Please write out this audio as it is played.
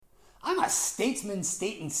got statesmen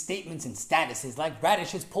stating statements and statuses like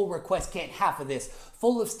Radish's pull request can't half of this.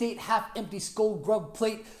 Full of state, half empty skull grub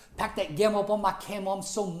plate. Pack that gam up on my camo, I'm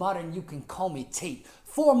so modern you can call me Tate.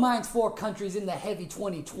 4 minds, 4 countries in the heavy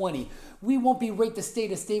 2020. We won't be rate the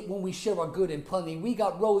state of state when we share our good and plenty. We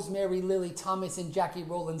got Rosemary, Lily, Thomas, and Jackie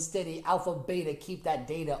rolling steady. Alpha, beta, keep that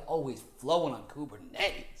data always flowing on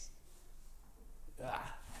Kubernetes.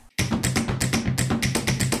 Ah.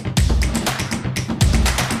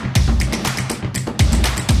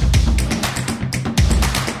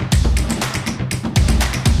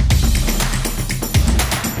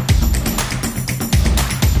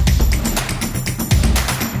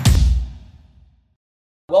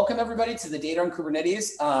 Welcome everybody to the Data on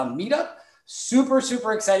Kubernetes meetup.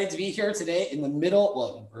 Super excited to be here today in the middle.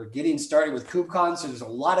 Well, we're getting started with KubeCon, so there's a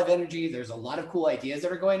lot of energy. There's a lot of cool ideas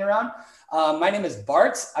that are going around. My name is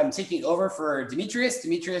Bart. I'm taking over for Demetrius.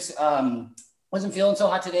 Demetrius wasn't feeling so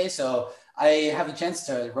hot today, so I have the chance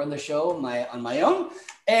to run the show on my own.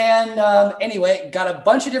 And anyway, got a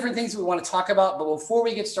bunch of different things we want to talk about. But before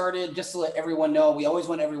we get started, just to let everyone know, we always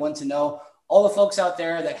want everyone to know all the folks out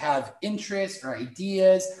there that have interests or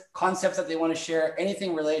ideas, concepts that they want to share,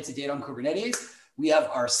 anything related to data on Kubernetes. We have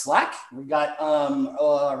our Slack. We've got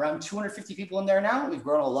around 250 people in there now. We've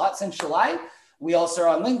grown a lot since July. We also are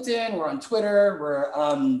on LinkedIn. We're on Twitter.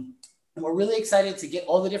 We're really excited to get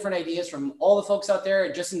all the different ideas from all the folks out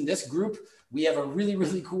there. Just in this group, we have a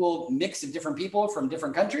really cool mix of different people from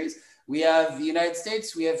different countries. We have the United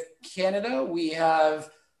States. We have Canada. We have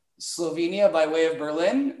Slovenia by way of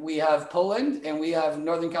Berlin, we have Poland, and we have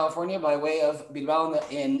Northern California by way of Bilbao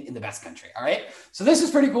in the Basque Country, all right? So this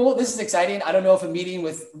is pretty cool. This is exciting. I don't know if a meeting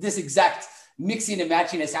with this exact mixing and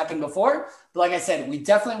matching has happened before, but like I said, we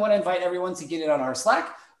definitely want to invite everyone to get it on our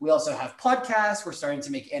Slack. We also have podcasts. We're starting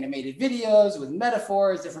to make animated videos with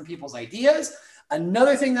metaphors, different people's ideas.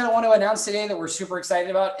 Another thing that I want to announce today that we're super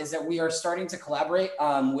excited about is that we are starting to collaborate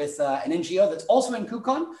with an NGO that's also in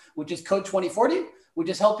KubeCon, which is Code 2040. Which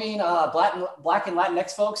is helping Black and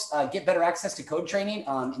Latinx folks get better access to code training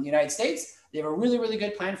in the United States. They have a really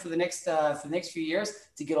good plan for the next few years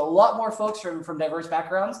to get a lot more folks from diverse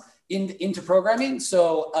backgrounds into programming.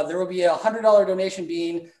 So there will be a $100 donation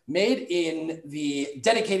being made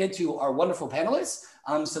dedicated to our wonderful panelists.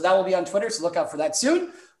 So that will be on Twitter. So look out for that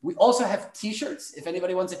soon. We also have t-shirts. If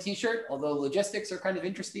anybody wants a t-shirt, although logistics are kind of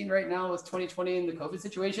interesting right now with 2020 and the COVID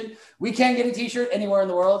situation, we can get a t-shirt anywhere in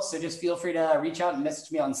the world. So just feel free to reach out and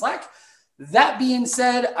message me on Slack. That being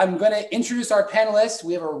said, I'm going to introduce our panelists.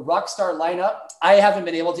 We have a rock star lineup. I haven't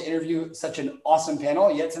been able to interview such an awesome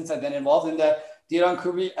panel yet since I've been involved in the Data on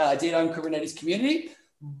Kubernetes community.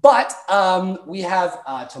 But we have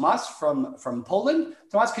Tomasz from Poland.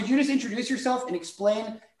 Tomasz, could you just introduce yourself and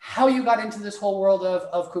explain how you got into this whole world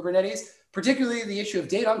of Kubernetes, particularly the issue of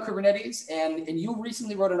data on Kubernetes. And you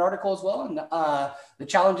recently wrote an article as well on the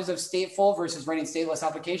challenges of stateful versus running stateless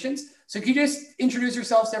applications. So could you just introduce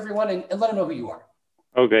yourselves to everyone and let them know who you are?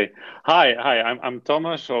 Okay. Hi. I'm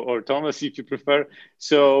Tomasz, or Thomas, if you prefer.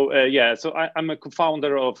 So I'm a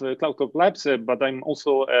co-founder of Cloud Corp Labs, but I'm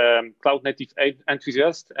also a cloud native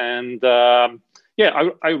enthusiast. And I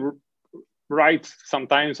write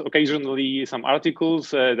sometimes, occasionally, some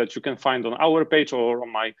articles that you can find on our page or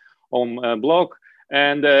on my own blog.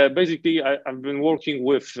 And basically, I've been working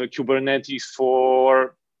with Kubernetes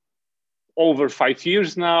for over 5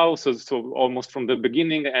 years now, so almost from the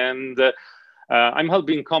beginning. And I'm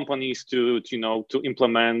helping companies to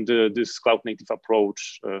implement this cloud native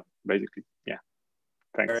approach, basically. Yeah.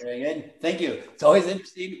 Thanks. Very good. Thank you. It's always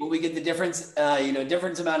interesting when we get the difference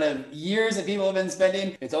amount of years that people have been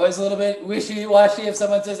spending. It's always a little bit wishy-washy if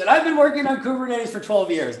someone says, and I've been working on Kubernetes for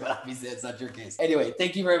 12 years, but obviously that's not your case. Anyway,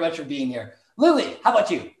 thank you very much for being here. Lily, how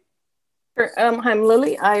about you? Sure. I'm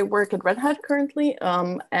Lily. I work at Red Hat currently,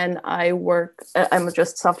 and I'm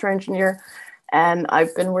just a software engineer, and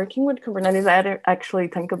I've been working with Kubernetes. I actually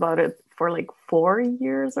think about it for like 4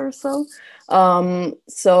 years or so.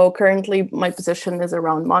 So currently my position is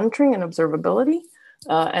around monitoring and observability,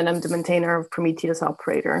 and I'm the maintainer of Prometheus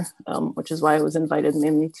Operator, which is why I was invited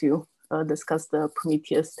mainly to discuss the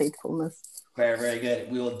Prometheus statefulness. Very, very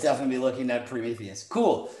good. We will definitely be looking at Prometheus.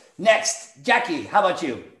 Cool. Next, Jackie, how about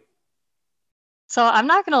you? So I'm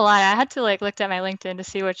not going to lie, I had to look at my LinkedIn to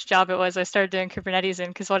see which job it was I started doing Kubernetes in,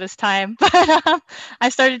 because what is time? But I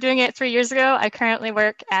started doing it 3 years ago. I currently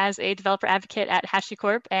work as a developer advocate at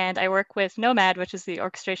HashiCorp, and I work with Nomad, which is the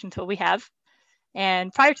orchestration tool we have.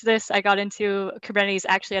 And prior to this, I got into Kubernetes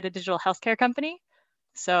actually at a digital healthcare company.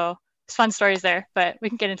 So it's fun stories there, but we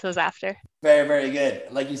can get into those after. Very, very good.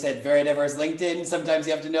 Like you said, very diverse LinkedIn. Sometimes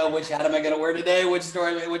you have to know which hat am I going to wear today, which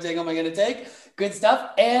thing am I going to take. Good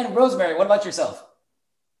stuff. And Rosemary, what about yourself?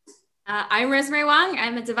 I'm Rosemary Wong.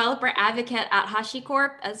 I'm a developer advocate at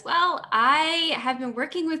HashiCorp as well. I have been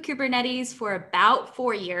working with Kubernetes for about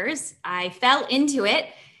 4 years. I fell into it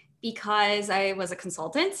because I was a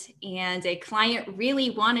consultant and a client really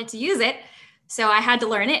wanted to use it. So I had to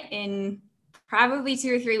learn it in probably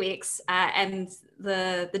 2 or 3 weeks. And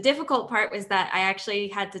the difficult part was that I actually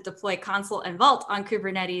had to deploy Consul and Vault on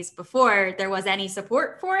Kubernetes before there was any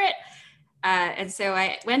support for it. And so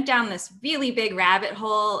I went down this really big rabbit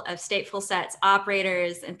hole of stateful sets,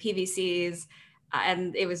 operators, and PVCs.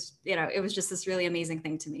 And it was just this really amazing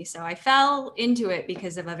thing to me. So I fell into it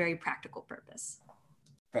because of a very practical purpose.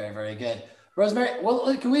 Very, very good. Rosemary,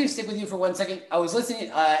 well, can we stick with you for 1 second? I was listening,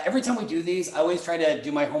 every time we do these, I always try to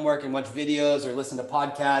do my homework and watch videos or listen to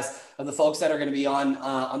podcasts of the folks that are going to be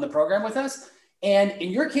on the program with us. And in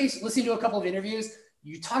your case, listening to a couple of interviews,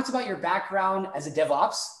 you talked about your background as a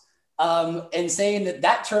DevOps. And saying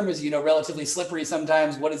that term is, relatively slippery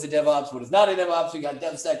sometimes. What is a DevOps? What is not a DevOps? We've got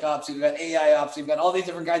DevSecOps, we've got AI ops, we've got all these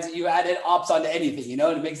different kinds that you added ops onto anything,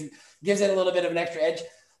 and gives it a little bit of an extra edge.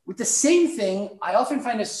 With the same thing, I often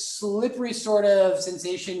find a slippery sort of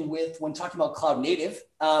sensation when talking about cloud native.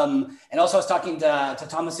 And also I was talking to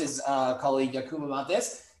Thomas's colleague, Jakub, about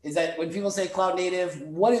this, is that when people say cloud native,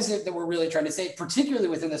 what is it that we're really trying to say, particularly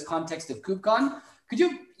within this context of KubeCon? Could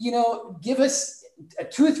you, give us a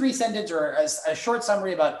 2 or 3 sentence or a short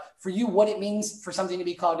summary about, for you, what it means for something to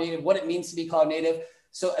be cloud native, what it means to be cloud native?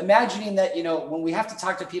 So imagining that, when we have to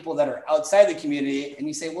talk to people that are outside the community and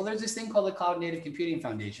you say, well, there's this thing called the Cloud Native Computing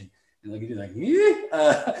Foundation. And look at you like,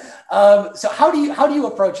 yeah. So how do you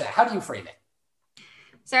approach that? How do you frame it?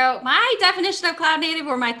 So my definition of cloud native,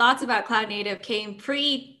 or my thoughts about cloud native, came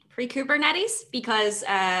pre-Kubernetes, because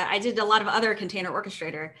I did a lot of other container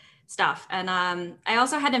orchestrator stuff. And I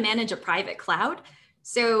also had to manage a private cloud.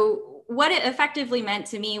 So what it effectively meant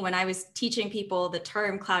to me when I was teaching people the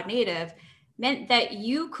term cloud native meant that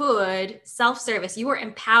you could self-service, you were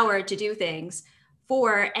empowered to do things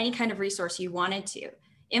for any kind of resource you wanted to.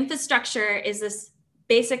 Infrastructure is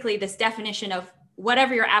basically this definition of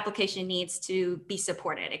whatever your application needs to be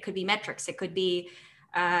supported. It could be metrics, it could be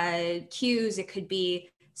queues, it could be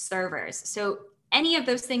servers. So any of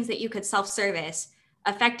those things that you could self-service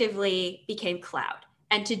effectively became cloud.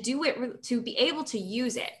 And to be able to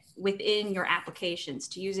use it within your applications,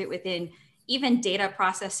 to use it within even data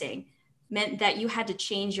processing, meant that you had to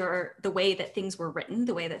change the way that things were written,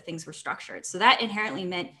 the way that things were structured. So that inherently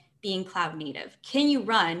meant being cloud native. Can you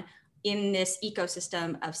run in this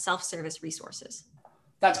ecosystem of self-service resources?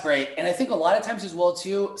 That's great. And I think a lot of times as well,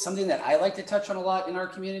 too, something that I like to touch on a lot in our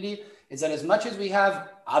community is that as much as we have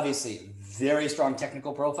obviously very strong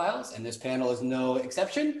technical profiles, and this panel is no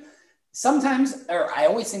exception, sometimes, or I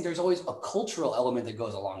always think there's always a cultural element that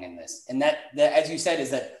goes along in this. And that as you said,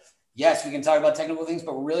 is that, yes, we can talk about technical things,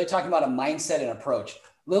 but we're really talking about a mindset and approach.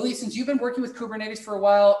 Lily, since you've been working with Kubernetes for a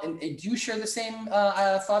while, and do you share the same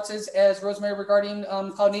thoughts as Rosemary regarding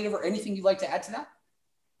cloud native, or anything you'd like to add to that?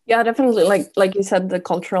 Yeah, definitely. Like you said, the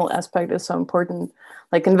cultural aspect is so important.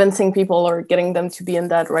 Like convincing people or getting them to be in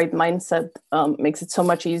that right mindset makes it so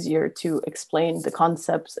much easier to explain the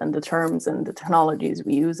concepts and the terms and the technologies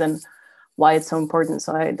we use and why it's so important.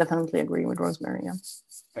 So I definitely agree with Rosemary. Yeah.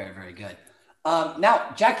 Very, very good.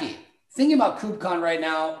 Now, Jackie, thinking about KubeCon right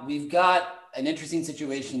now, we've got an interesting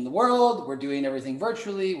situation in the world. We're doing everything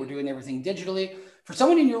virtually. We're doing everything digitally. For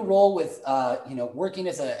someone in your role with, working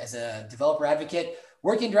as a developer advocate,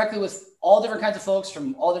 working directly with all different kinds of folks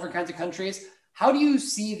from all different kinds of countries, how do you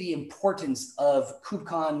see the importance of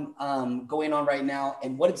KubeCon going on right now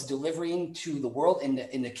and what it's delivering to the world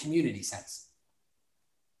in the community sense?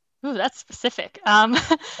 Ooh, that's specific.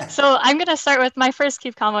 So I'm going to start with my first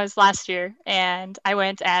KubeCon was last year, and I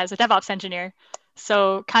went as a DevOps engineer.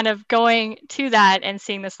 So kind of going to that and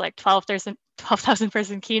seeing this like 12,000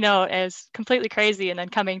 person keynote is completely crazy. And then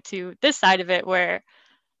coming to this side of it where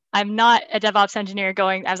I'm not a DevOps engineer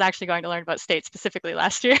I was actually going to learn about state specifically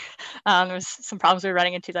last year. There was some problems we were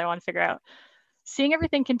running into that I want to figure out. Seeing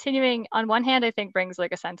everything continuing on one hand, I think brings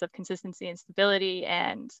like a sense of consistency and stability,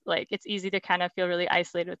 and like it's easy to kind of feel really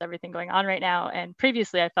isolated with everything going on right now. And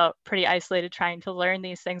previously I felt pretty isolated trying to learn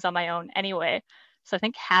these things on my own anyway. So I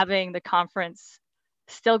think having the conference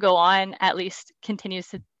still go on at least continues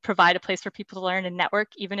to provide a place for people to learn and network,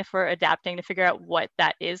 even if we're adapting to figure out what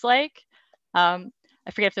that is like. I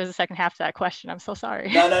forget if there's a second half to that question. I'm so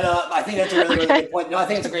sorry. No. I think that's a really good point. No, I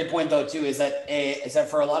think it's a great point though too. Is that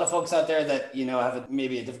for a lot of folks out there that have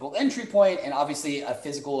maybe a difficult entry point, and obviously a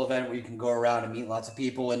physical event where you can go around and meet lots of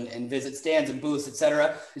people and visit stands and booths,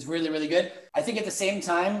 etc., is really, really good. I think at the same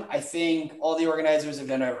time, I think all the organizers have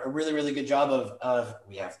done a really, really good job of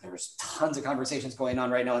there's tons of conversations going on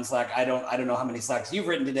right now in Slack. I don't know how many Slacks you've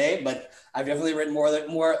written today, but I've definitely written more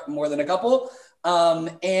than a couple.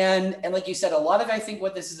 And like you said, a lot of, I think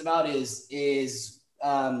what this is about is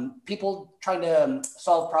people trying to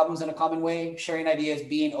solve problems in a common way, sharing ideas,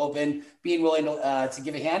 being open, being willing to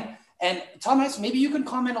give a hand. And Thomas, maybe you can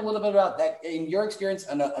comment a little bit about that in your experience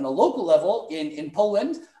on a local level in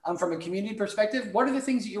Poland, from a community perspective. What are the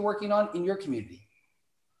things that you're working on in your community?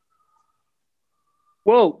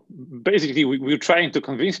 Well, basically, we're trying to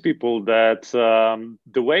convince people that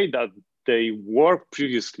the way that they worked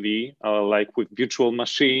previously, like with virtual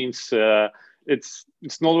machines, it's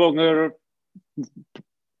no longer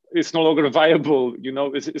viable.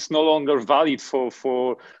 It's no longer valid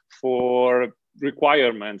for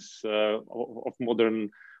requirements of modern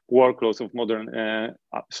workloads, of modern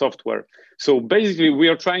software. So basically, we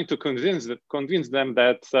are trying to convince them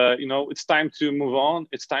that it's time to move on.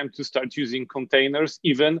 It's time to start using containers,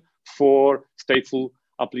 even for stateful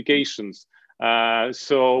applications.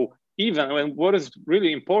 So even when what is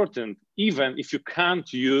really important, even if you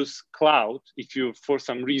can't use cloud, if you, for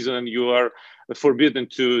some reason, you are forbidden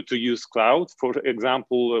to use cloud, for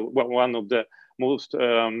example, one of the most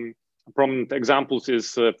prominent examples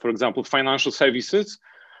is, for example, financial services.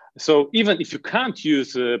 So even if you can't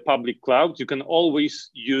use public cloud, you can always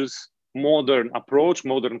use modern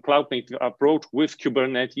cloud native approach with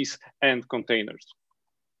Kubernetes and containers.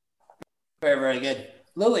 Very, very good.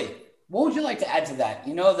 Lily, what would you like to add to that?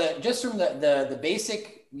 Just from the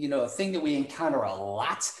basic, thing that we encounter a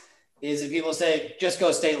lot is that people say, just go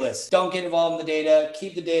stateless. Don't get involved in the data.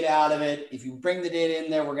 Keep the data out of it. If you bring the data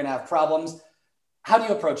in there, we're going to have problems. How do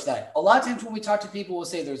you approach that? A lot of times when we talk to people, we'll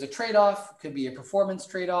say there's a trade-off. Could be a performance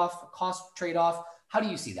trade-off, a cost trade-off. How do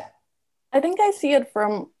you see that? I think I see it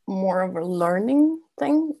from more of a learning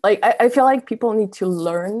thing. Like, I feel like people need to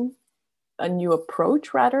learn a new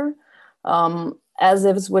approach rather. As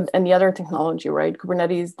is with any other technology, right?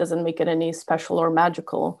 Kubernetes doesn't make it any special or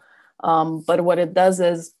magical. But what it does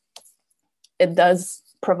is it does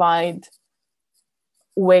provide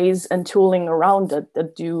ways and tooling around it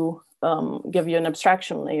that do give you an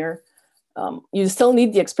abstraction layer. You still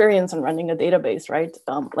need the experience in running a database, right?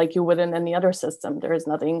 Like you would in any other system. There is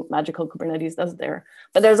nothing magical Kubernetes does there.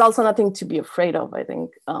 But there's also nothing to be afraid of, I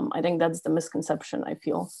think. I think that's the misconception, I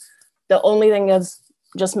feel. The only thing is,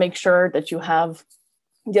 just make sure that you have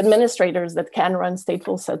the administrators that can run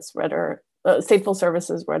stateful sets, stateful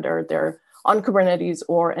services, whether they're on Kubernetes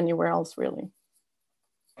or anywhere else, really.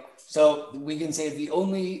 So we can say the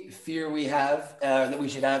only fear we have that we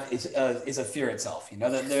should have is a fear itself.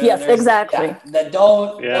 Yes, exactly. Yeah, that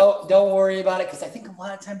don't worry about it, because I think a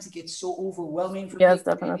lot of times it gets so overwhelming for people. Yes,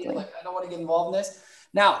 definitely. Like, I don't want to get involved in this.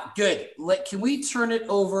 Now, good. Can we turn it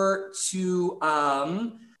over to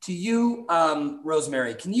you,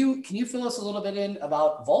 Rosemary? Can you fill us a little bit in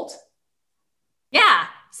about Vault? Yeah.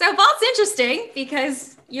 So Vault's interesting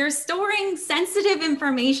because you're storing sensitive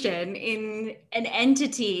information in an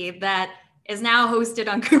entity that is now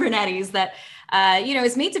hosted on Kubernetes that,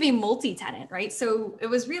 is made to be multi-tenant, right? So it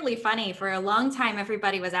was really funny. For a long time,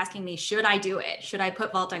 everybody was asking me, should I do it? Should I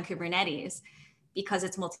put Vault on Kubernetes? Because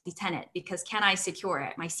it's multi-tenant, because can I secure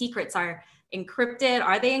it? My secrets are encrypted.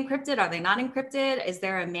 Are they encrypted? Are they not encrypted? Is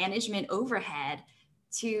there a management overhead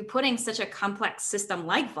to putting such a complex system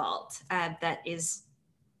like Vault that is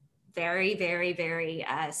very, very, very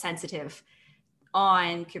sensitive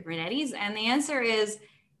on Kubernetes? And the answer is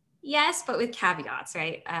yes, but with caveats,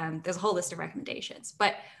 right? There's a whole list of recommendations.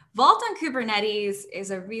 But Vault on Kubernetes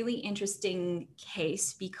is a really interesting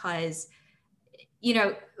case because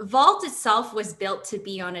Vault itself was built to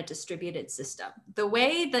be on a distributed system. The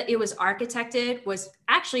way that it was architected was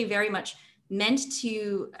actually very much meant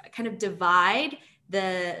to kind of divide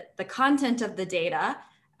the content of the data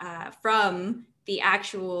from the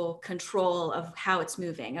actual control of how it's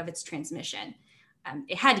moving, of its transmission.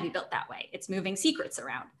 It had to be built that way. It's moving secrets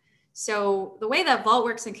around. So the way that Vault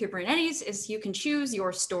works in Kubernetes is you can choose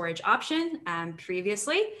your storage option.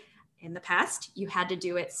 Previously, in the past, you had to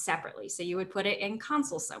do it separately. So you would put it in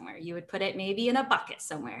console somewhere. You would put it maybe in a bucket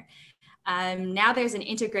somewhere. Now there's an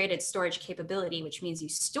integrated storage capability, which means you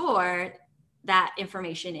store that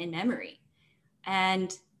information in memory.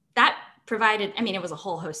 And that provided, it was a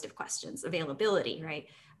whole host of questions, availability, right?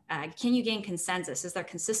 Can you gain consensus? Is there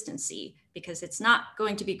consistency? Because it's not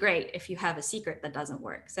going to be great if you have a secret that doesn't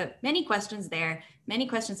work. So many questions there, many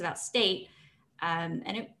questions about state. And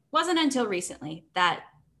it wasn't until recently that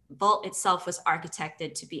Vault itself was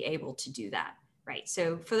architected to be able to do that, right?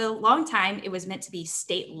 So for the long time, it was meant to be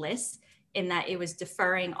stateless in that it was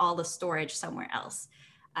deferring all the storage somewhere else.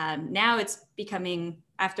 Now it's becoming,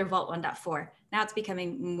 after Vault 1.4, now it's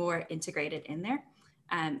becoming more integrated in there.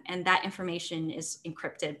 And that information is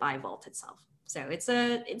encrypted by Vault itself. So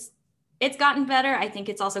it's gotten better. I think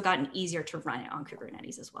it's also gotten easier to run it on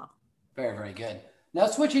Kubernetes as well. Very, very good. Now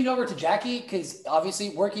switching over to Jackie, because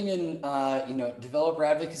obviously working in developer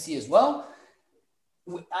advocacy as well.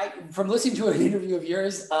 From listening to an interview of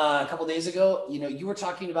yours a couple of days ago, you were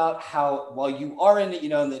talking about how while you are in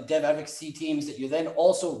the dev advocacy teams, that you're then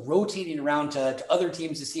also rotating around to other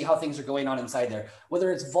teams to see how things are going on inside there,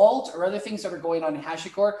 whether it's Vault or other things that are going on in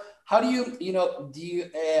HashiCorp. How do you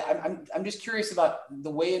I'm just curious about the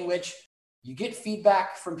way in which you get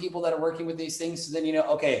feedback from people that are working with these things. So then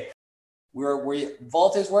okay,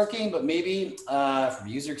 Vault is working, but maybe from a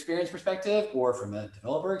user experience perspective or from a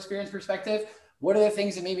developer experience perspective, what are the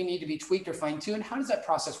things that maybe need to be tweaked or fine-tuned? How does that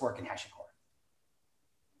process work in HashiCorp?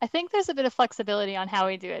 I think there's a bit of flexibility on how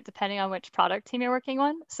we do it, depending on which product team you're working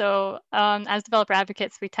on. So as developer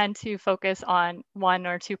advocates, we tend to focus on one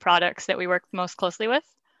or two products that we work most closely with.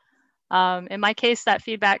 In my case, that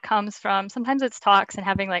feedback comes from, sometimes it's talks and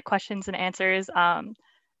having like questions and answers.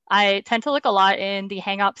 I tend to look a lot in the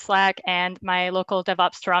Hangouts Slack and my local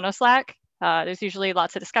DevOps Toronto Slack. There's usually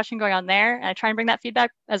lots of discussion going on there, and I try and bring that feedback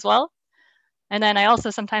as well. And then I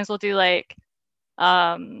also sometimes will do like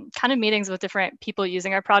kind of meetings with different people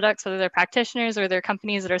using our products, whether they're practitioners or they're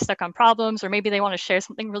companies that are stuck on problems, or maybe they want to share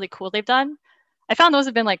something really cool they've done. I found those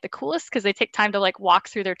have been like the coolest because they take time to like walk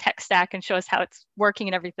through their tech stack and show us how it's working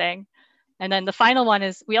and everything. And then the final one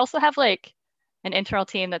is we also have like an internal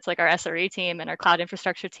team that's like our SRE team and our cloud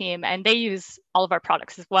infrastructure team, and they use all of our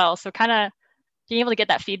products as well. So kind of being able to get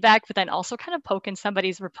that feedback, but then also kind of poke in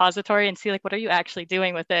somebody's repository and see like, what are you actually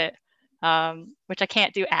doing with it? Which I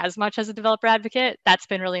can't do as much as a developer advocate. That's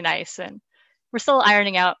been really nice. And we're still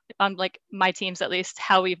ironing out on like my teams, at least,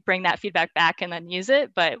 how we bring that feedback back and then use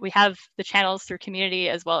it. But we have the channels through community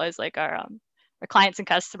as well as like our clients and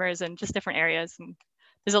customers and just different areas. And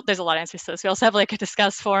there's a lot of answers to this. We also have like a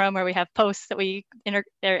Discuss forum where we have posts that we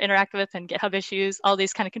interact with and GitHub issues. All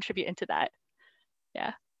these kind of contribute into that.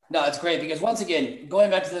 Yeah. No, it's great because once again,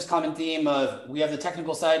 going back to this common theme of we have the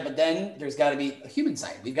technical side, but then there's got to be a human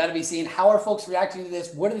side. We've got to be seeing how are folks reacting to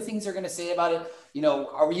this? What are the things they're going to say about it?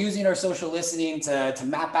 Are we using our social listening to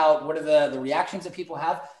map out what are the reactions that people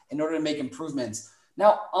have in order to make improvements?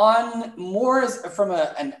 Now, on more from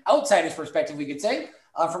an outsider's perspective, we could say,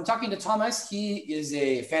 from talking to Thomas, he is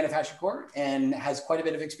a fan of HashiCorp and has quite a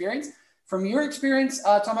bit of experience. From your experience,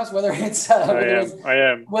 Thomas, whether it's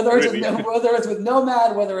whether it's with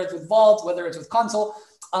Nomad, whether it's with Vault, whether it's with Consul,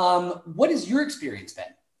 what has your experience been,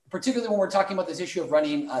 particularly when we're talking about this issue of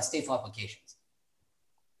running stateful applications?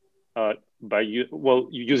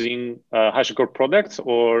 Using HashiCorp products,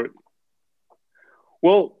 or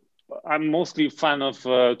I'm mostly a fan of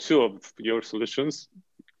two of your solutions,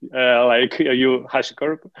 like you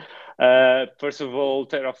HashiCorp. First of all,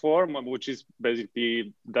 Terraform, which is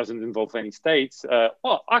basically doesn't involve any states.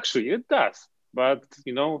 Actually, it does, but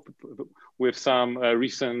with some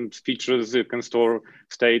recent features, it can store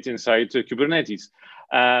state inside Kubernetes.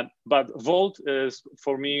 But Vault is,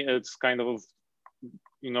 for me, it's kind of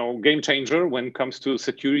game changer when it comes to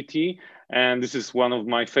security, and this is one of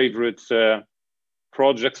my favorite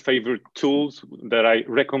projects, favorite tools that I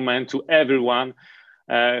recommend to everyone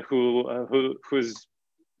who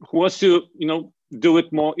wants to do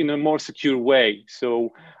it more in a more secure way.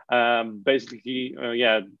 So basically,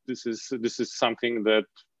 this is something that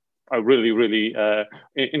I really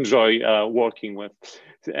enjoy working with,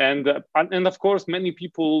 and of course many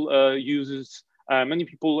people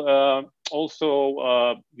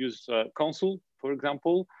also use Consul, for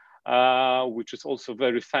example, which is also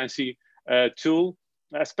very fancy tool,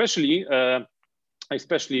 especially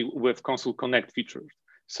with Consul Connect features.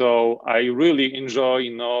 So I really enjoy,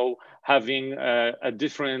 having a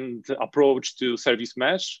different approach to service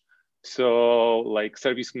mesh. So like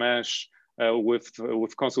service mesh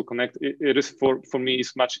with Consul Connect, it is for me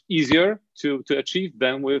is much easier to achieve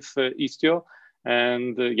than with Istio.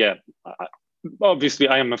 And obviously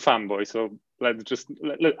I am a fanboy, so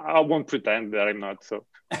I won't pretend that I'm not. So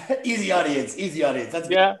easy audience. That's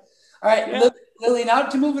good. Yeah. All right, Lily, now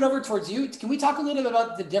to move it over towards you, can we talk a little bit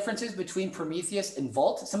about the differences between Prometheus and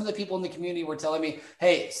Vault? Some of the people in the community were telling me,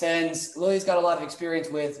 hey, since Lily's got a lot of experience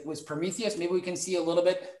with Prometheus, maybe we can see a little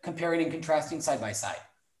bit comparing and contrasting side by side.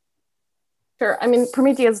 Sure. I mean,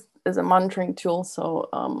 Prometheus is a monitoring tool. So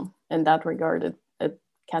in that regard, it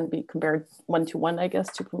can be compared one-to-one, I guess,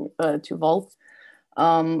 to Vault.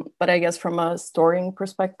 But I guess from a storing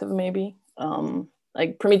perspective, maybe,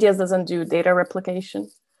 like Prometheus doesn't do data replication.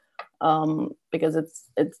 Because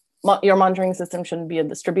your monitoring system shouldn't be a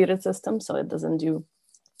distributed system, so it doesn't do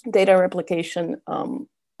data replication.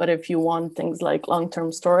 But if you want things like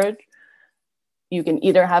long-term storage, you can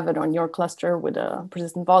either have it on your cluster with a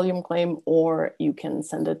persistent volume claim, or you can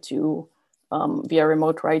send it to via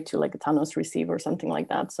remote write to like a Tanos receive or something like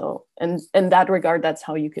that. So in that regard, that's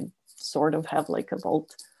how you could sort of have like a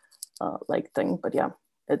Vault like thing. But yeah,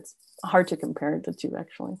 it's hard to compare the two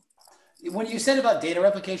actually. When you said about data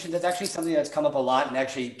replication, that's actually something that's come up a lot and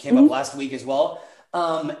actually came up last week as well.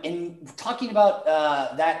 And talking about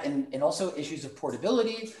that and also issues of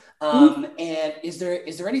portability. And is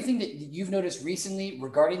there anything that you've noticed recently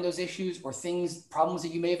regarding those issues or problems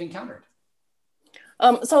that you may have encountered?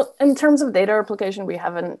 So in terms of data replication, we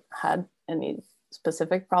haven't had any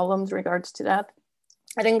specific problems regards to that.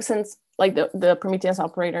 I think since like the Prometheus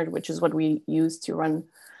operator, which is what we use to run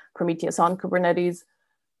Prometheus on Kubernetes,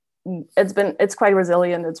 it's quite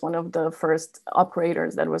resilient. It's one of the first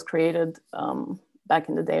operators that was created back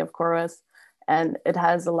in the day of CoreOS, and it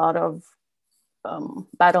has a lot of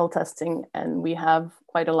battle testing, and we have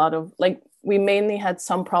quite a lot of, like, we mainly had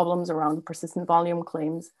some problems around persistent volume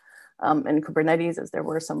claims in Kubernetes, as there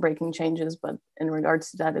were some breaking changes, but in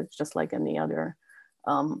regards to that, it's just like any other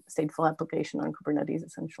stateful application on Kubernetes,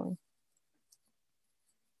 essentially.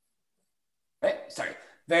 Right, sorry.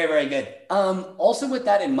 Very, very good. Also with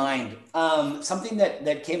that in mind, something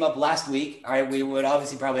that came up last week, all right, we would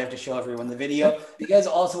obviously probably have to show everyone the video, because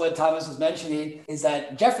also what Thomas was mentioning is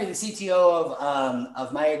that Jeffrey, the CTO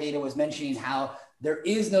of Maya Data, was mentioning how there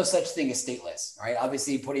is no such thing as stateless, right?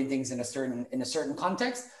 Obviously putting things in a certain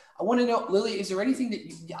context. I want to know, Lily, is there anything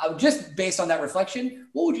that just based on that reflection,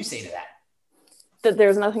 what would you say to that? That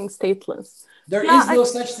there's nothing stateless. There is no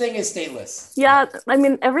such thing as stateless. Yeah, I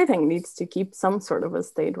mean, everything needs to keep some sort of a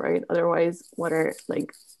state, right? Otherwise, what are,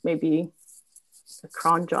 like, maybe a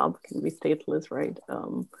cron job can be stateless, right?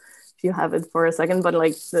 If you have it for a second, but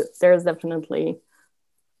like there's definitely,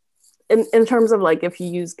 in terms of like, if you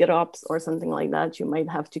use GitOps or something like that, you might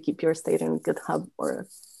have to keep your state in GitHub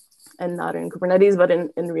and not in Kubernetes, but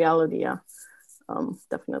in reality, yeah,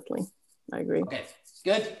 definitely, I agree. Okay.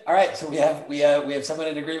 Good. All right. So we have someone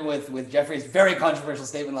in agreement with Jeffrey's very controversial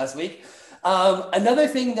statement last week. Another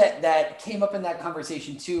thing that came up in that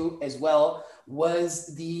conversation too, as well,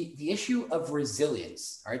 was the issue of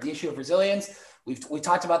resilience. All right, the issue of resilience. We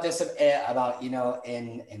talked about this about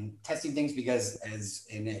in testing things, because as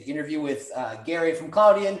in an interview with Gary from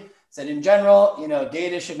Cloudian said, in general,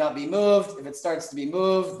 data should not be moved. If it starts to be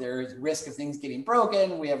moved, there's risk of things getting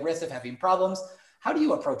broken. We have risk of having problems. How do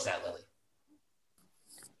you approach that, Lily?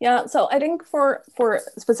 Yeah, so I think for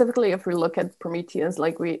specifically, if we look at Prometheus,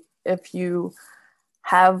 like if you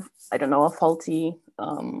have, I don't know, a faulty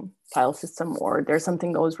file system, or there's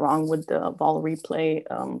something goes wrong with the vol replay,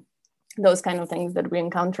 those kind of things that we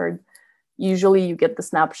encountered, usually you get the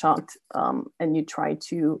snapshot and you try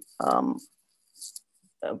to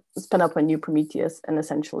spin up a new Prometheus and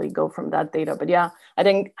essentially go from that data. But yeah, I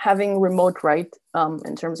think having remote write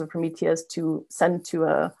in terms of Prometheus to send to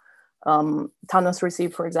a Tanos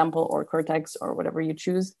receive, for example, or Cortex, or whatever you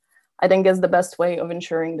choose, I think is the best way of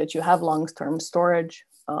ensuring that you have long-term storage.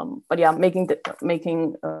 But yeah, making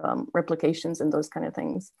replications and those kind of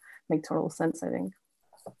things make total sense, I think.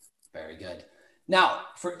 Very good. Now,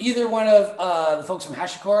 for either one of the folks from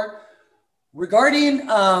HashiCorp, regarding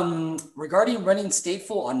running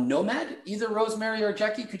stateful on Nomad, either Rosemary or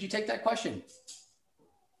Jackie, could you take that question?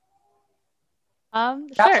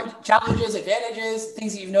 Sure. Challenges, advantages,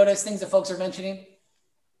 things that you've noticed, things that folks are mentioning.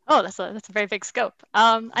 Oh, that's a very big scope.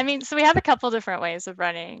 I mean, so we have a couple different ways of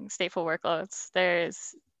running stateful workloads.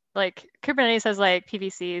 There's like Kubernetes has like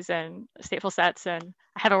PVCs and stateful sets, and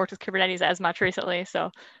I haven't worked with Kubernetes as much recently,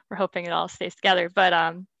 so we're hoping it all stays together. But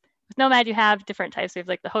with Nomad, you have different types. We have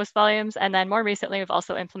like the host volumes, and then more recently, we've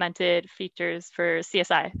also implemented features for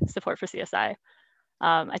CSI, support for CSI.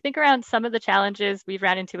 I think around some of the challenges we've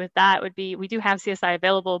ran into with that would be, we do have CSI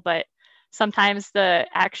available, but sometimes the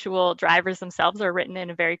actual drivers themselves are written in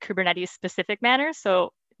a very Kubernetes specific manner.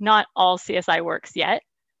 So not all CSI works yet.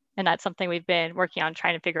 And that's something we've been working on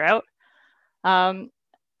trying to figure out. I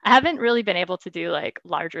haven't really been able to do like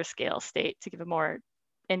larger scale state to give a more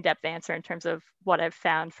in-depth answer in terms of what I've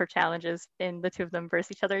found for challenges in the two of them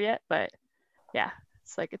versus each other yet. But yeah,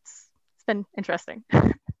 it's like it's been interesting.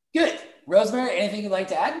 Good. Rosemary, anything you'd like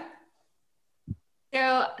to add?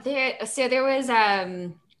 There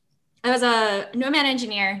was a Nomad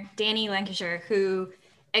engineer, Danny Lancashire, who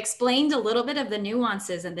explained a little bit of the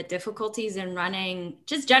nuances and the difficulties in running,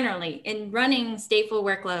 just generally, in running stateful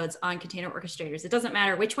workloads on container orchestrators. It doesn't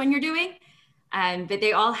matter which one you're doing, but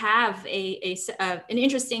they all have an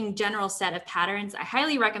interesting general set of patterns. I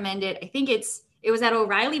highly recommend it. I think it was at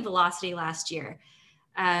O'Reilly Velocity last year.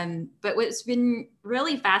 But what's been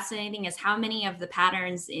really fascinating is how many of the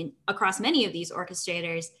patterns across many of these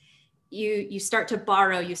orchestrators you start to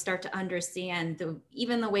borrow, you start to understand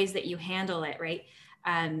even the ways that you handle it, right?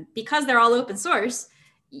 Because they're all open source,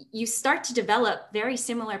 you start to develop very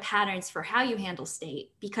similar patterns for how you handle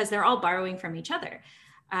state because they're all borrowing from each other.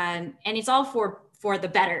 And it's all for the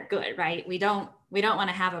better good, right? We don't want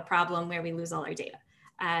to have a problem where we lose all our data.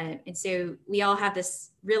 And so we all have this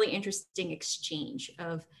really interesting exchange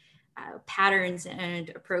of patterns and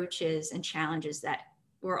approaches and challenges that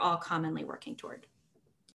we're all commonly working toward.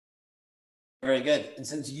 Very good. And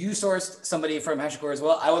since you sourced somebody from HashiCorp as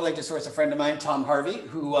well, I would like to source a friend of mine, Tom Harvey,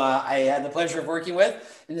 who I had the pleasure of working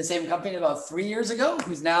with in the same company about 3 years ago,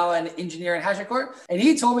 who's now an engineer at HashiCorp. And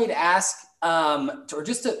he told me to ask, or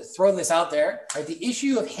just to throw this out there, right, the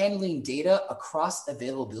issue of handling data across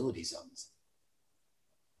availability zones.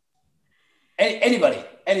 Anybody.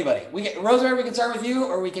 Rosemary, we can start with you,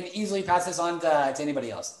 or we can easily pass this on to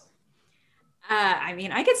anybody else.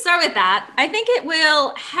 I could start with that. I think it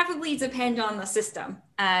will heavily depend on the system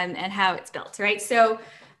and how it's built, right? So,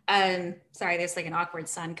 sorry, there's like an awkward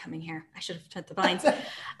sun coming here. I should have turned the blinds.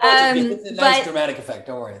 It's a nice dramatic effect.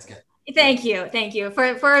 Don't worry, it's good. Thank you for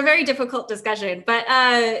a very difficult discussion. But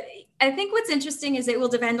I think what's interesting is it will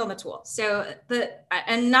depend on the tool. So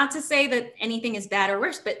and not to say that anything is bad or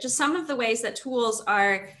worse, but just some of the ways that tools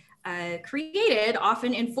are created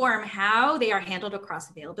often inform how they are handled across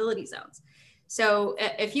availability zones. So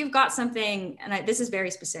if you've got something, and this is very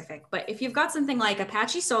specific, but if you've got something like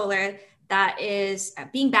Apache Solr that is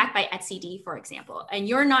being backed by etcd, for example, and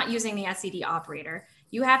you're not using the etcd operator,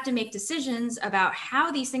 you have to make decisions about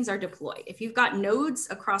how these things are deployed. If you've got nodes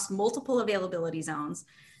across multiple availability zones,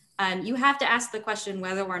 you have to ask the question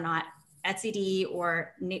whether or not etcd,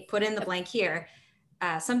 or put in the blank here,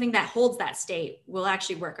 something that holds that state will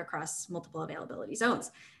actually work across multiple availability zones.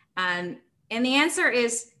 And the answer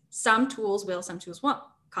is some tools will, some tools won't.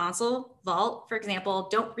 Consul, Vault, for example,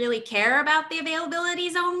 don't really care about the availability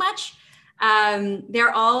zone much.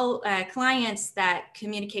 They're all clients that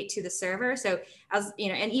communicate to the server. So as you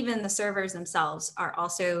know, and even the servers themselves are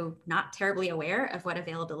also not terribly aware of what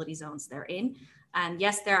availability zones they're in.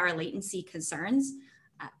 Yes, there are latency concerns,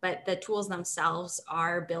 but the tools themselves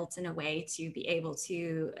are built in a way to be able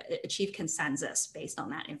to achieve consensus based on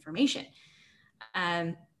that information.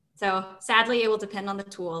 So sadly, it will depend on the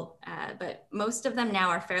tool, but most of them now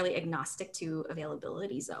are fairly agnostic to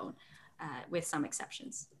availability zone, with some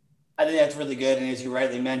exceptions. I think that's really good. And as you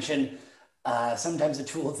rightly mentioned, sometimes the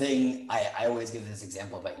tool thing, I always give this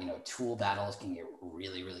example, but tool battles can get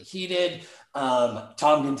really, really heated. Tom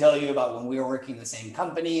can tell you about when we were working in the same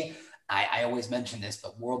company. I always mention this,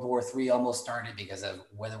 but World War III almost started because of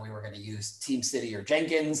whether we were going to use TeamCity or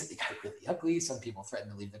Jenkins. It got really ugly. Some people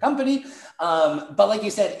threatened to leave the company. But like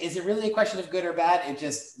you said, is it really a question of good or bad?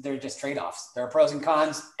 They're just trade-offs. There are pros and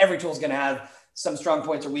cons. Every tool is going to have some strong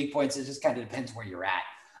points or weak points. It just kind of depends where you're at.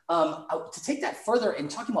 To take that further in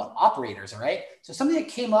talking about operators, all right? So something that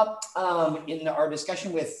came up in our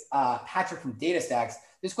discussion with Patrick from DataStax,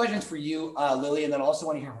 this question is for you, Lily, and then I also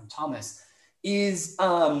want to hear from Thomas, is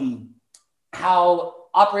how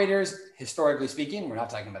operators, historically speaking, we're not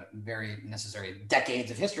talking about very necessary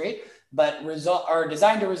decades of history, but are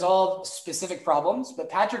designed to resolve specific problems. But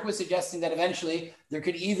Patrick was suggesting that eventually there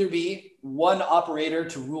could either be one operator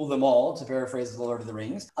to rule them all, to paraphrase The Lord of the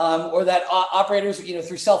Rings, or that operators,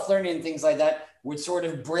 through self-learning and things like that, would sort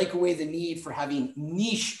of break away the need for having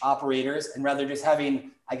niche operators and rather just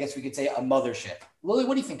having, I guess we could say, a mothership. Lily,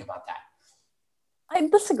 what do you think about that? I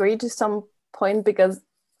disagree to some point because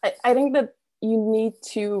I think that you need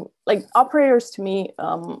to, like, operators to me,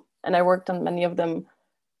 and I worked on many of them,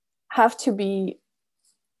 have to be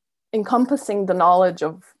encompassing the knowledge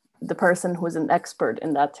of the person who is an expert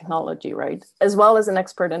in that technology, right? As well as an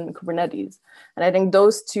expert in Kubernetes. And I think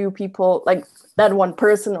those two people, like that one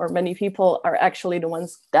person or many people, are actually the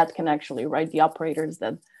ones that can actually write the operators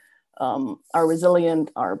that are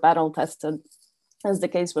resilient, are battle tested, as the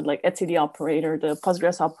case with like etcd operator, the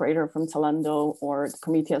Postgres operator from Zalando, or the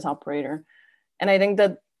Prometheus operator. And I think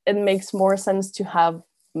that it makes more sense to have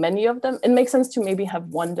many of them. It makes sense to maybe have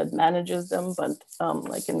one that manages them, but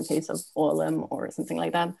like in the case of OLM or something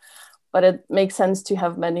like that. But it makes sense to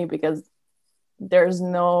have many because there's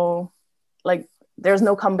no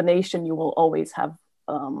combination you will always have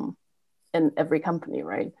in every company,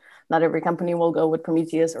 right? Not every company will go with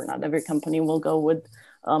Prometheus, or not every company will go with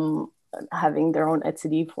having their own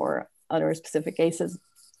etcd for other specific cases.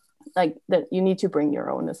 Like that, you need to bring your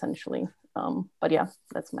own essentially. But yeah,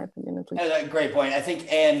 that's my opinion at least. A great point. I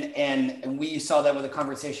think, and we saw that with a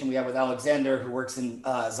conversation we had with Alexander, who works in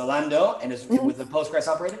Zalando and is with the Postgres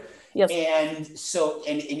operator. Yes. And so,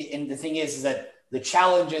 and the thing is that the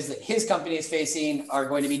challenges that his company is facing are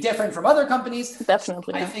going to be different from other companies.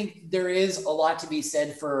 Definitely. I think there is a lot to be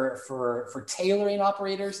said for tailoring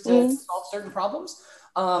operators to solve certain problems.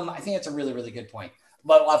 I think that's a really, really good point.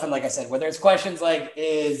 But often, like I said, whether it's questions like,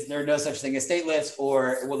 is there no such thing as stateless,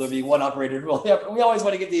 or will there be one operator? We always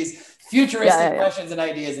want to get these futuristic questions and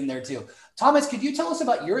ideas in there too. Thomas, could you tell us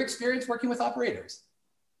about your experience working with operators?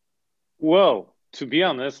 Well, to be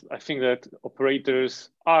honest, I think that operators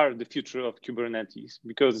are the future of Kubernetes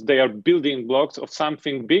because they are building blocks of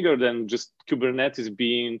something bigger than just Kubernetes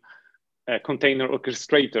being a container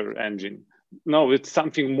orchestrator engine. No, it's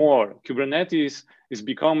something more. Kubernetes is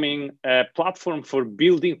becoming a platform for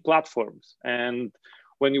building platforms. And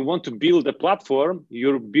when you want to build a platform,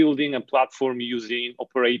 you're building a platform using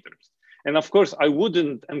operators. And of course, I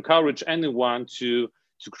wouldn't encourage anyone to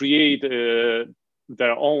create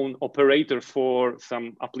their own operator for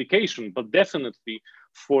some application, but definitely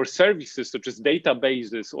for services such as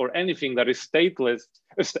databases or anything that is stateful.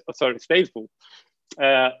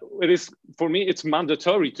 It is, for me, it's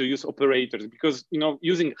mandatory to use operators because,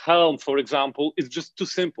 using Helm, for example, is just too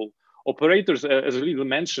simple. Operators, as Lily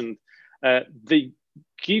mentioned, they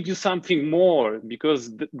give you something more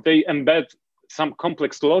because they embed some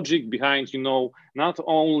complex logic behind, not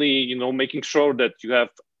only, making sure that you have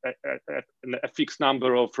a fixed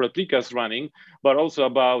number of replicas running, but also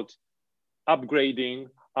about upgrading,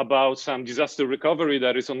 about some disaster recovery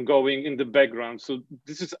that is ongoing in the background. So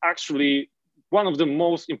this is actually one of the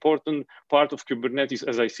most important part of Kubernetes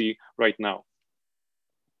as I see right now.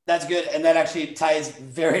 That's good. And that actually ties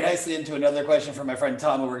very nicely into another question from my friend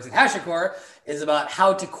Tom, who works at HashiCorp, is about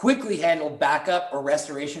how to quickly handle backup or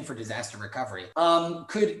restoration for disaster recovery.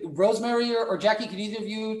 Could Rosemary or Jackie, could either of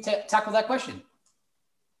you tackle that question?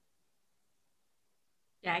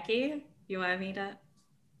 Jackie, you want me to?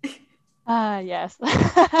 Yes.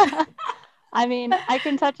 I mean, I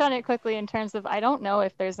can touch on it quickly in terms of, I don't know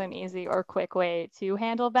if there's an easy or quick way to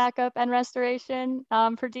handle backup and restoration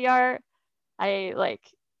for DR. The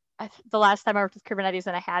last time I worked with Kubernetes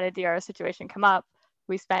and I had a DR situation come up,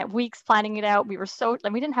 we spent weeks planning it out. We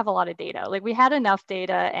didn't have a lot of data. We had enough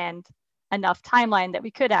data and enough timeline that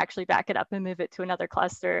we could actually back it up and move it to another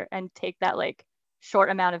cluster and take that short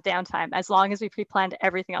amount of downtime, as long as we pre-planned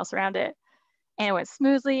everything else around it. And it went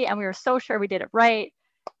smoothly and we were so sure we did it right.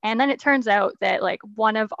 And then it turns out that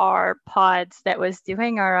one of our pods that was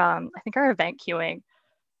doing our, I think our event queuing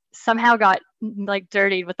somehow got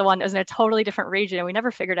dirtied with the one that was in a totally different region, and we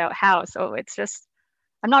never figured out how. So it's just,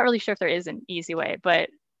 I'm not really sure if there is an easy way, but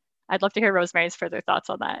I'd love to hear Rosemary's further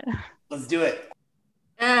thoughts on that. Let's do it.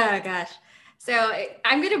 Oh gosh. So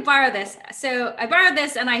I'm going to borrow this. So I borrowed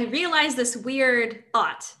this and I realized this weird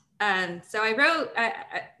thought. So I wrote,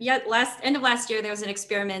 end of last year, there was an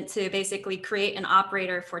experiment to basically create an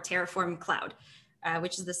operator for Terraform Cloud,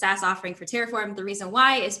 which is the SaaS offering for Terraform. The reason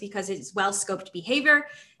why is because it's well-scoped behavior.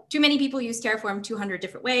 Too many people use Terraform 200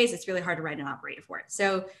 different ways. It's really hard to write an operator for it.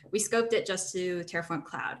 So we scoped it just to Terraform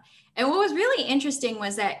Cloud. And what was really interesting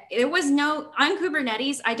was that there was on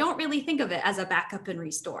Kubernetes, I don't really think of it as a backup and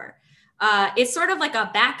restore. It's sort of like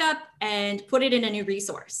a backup and put it in a new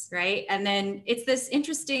resource, right? And then it's this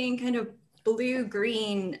interesting kind of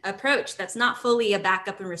blue-green approach that's not fully a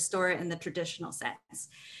backup and restore in the traditional sense.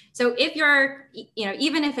 So if you're,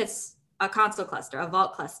 even if it's a console cluster, a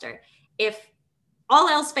Vault cluster, if all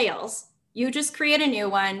else fails, you just create a new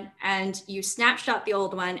one and you snapshot the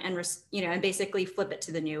old one and, and basically flip it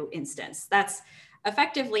to the new instance. That's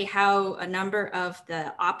effectively how a number of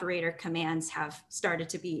the operator commands have started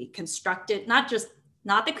to be constructed, not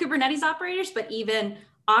the Kubernetes operators, but even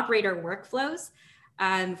operator workflows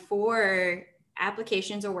for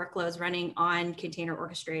applications or workloads running on container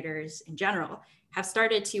orchestrators in general have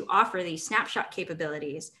started to offer these snapshot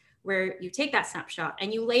capabilities where you take that snapshot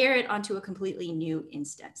and you layer it onto a completely new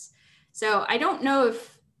instance. So I don't know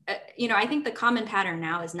if, I think the common pattern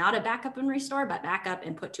now is not a backup and restore, but backup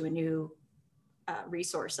and put to a new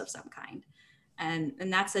resource of some kind. And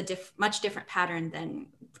that's a much different pattern than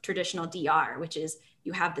traditional DR, which is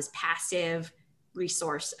you have this passive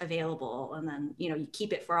resource available, and then, you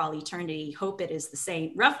keep it for all eternity, hope it is the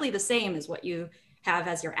same, roughly the same as what you have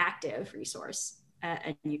as your active resource,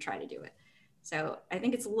 and you try to do it. So I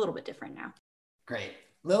think it's a little bit different now. Great.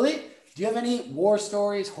 Lily, do you have any war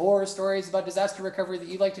stories, horror stories about disaster recovery that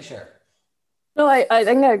you'd like to share? No, I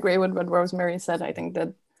think I agree with what Rosemary said. I think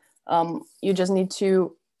that you just need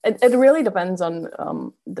to, it really depends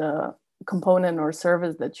on the component or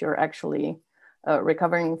service that you're actually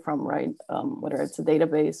recovering from, right? Whether it's a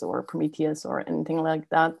database or Prometheus or anything like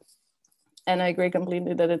that. And I agree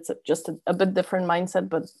completely that it's just a bit different mindset,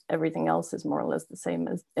 but everything else is more or less the same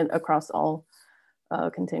as across all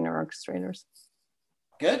container orchestrators.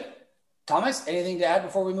 Good. Thomas, anything to add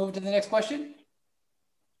before we move to the next question?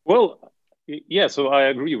 Well, yeah, so I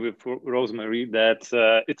agree with Rosemary that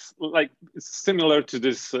it's similar to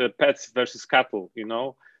this pets versus cattle,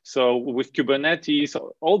 So with Kubernetes,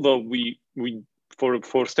 although we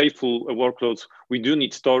for stateful workloads, we do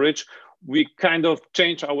need storage, we kind of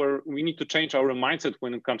we need to change our mindset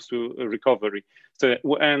when it comes to recovery. So,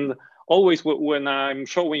 and always when I'm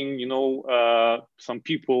showing, some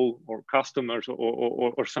people or customers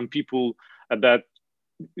or some people that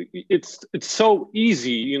it's so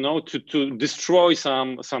easy, to destroy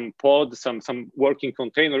some pod, some working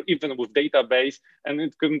container, even with database, and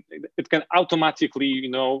it can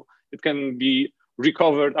automatically, it can be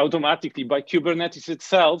recovered automatically by Kubernetes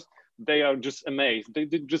itself. They are just amazed. They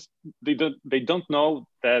don't know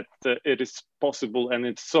that it is possible, and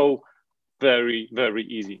it's so very, very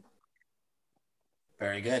easy.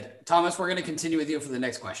 Very good. Thomas, we're going to continue with you for the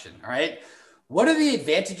next question. All right. What are the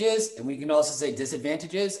advantages, and we can also say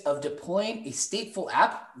disadvantages, of deploying a stateful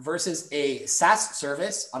app versus a SaaS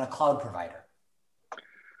service on a cloud provider?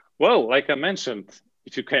 Well, like I mentioned,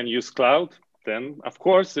 if you can use cloud, then of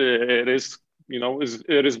course it is,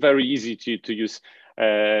 it is very easy to use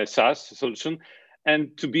SaaS solution.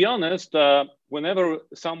 And to be honest, whenever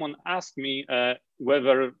someone asks me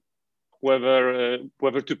whether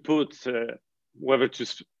to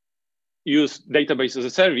use database as a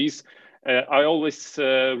service, I always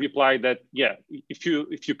reply that, yeah, if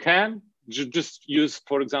you can, just use,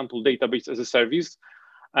 for example, database as a service.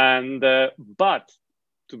 And but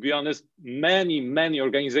to be honest, many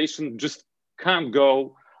organizations just can't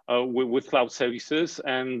go with cloud services,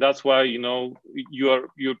 and that's why you will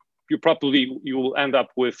end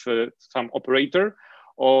up with some operator,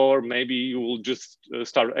 or maybe you will just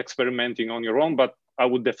start experimenting on your own. But I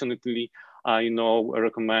would definitely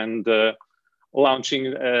recommend launching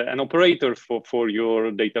an operator for your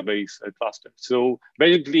database cluster. So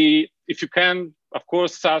basically, if you can, of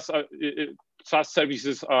course, SaaS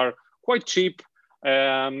services are quite cheap.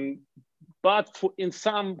 But in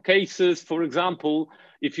some cases, for example,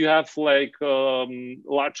 if you have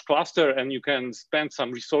large cluster and you can spend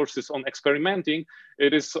some resources on experimenting,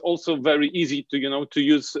 it is also very easy to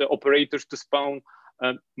use operators to spawn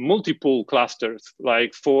multiple clusters,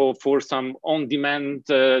 like for some on-demand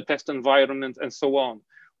test environment and so on,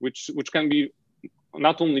 which can be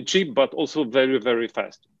not only cheap but also very, very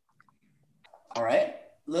fast. All right,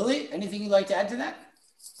 Lily, anything you'd like to add to that?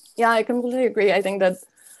 Yeah, I completely agree. I think that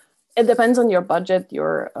it depends on your budget,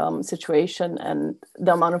 your situation, and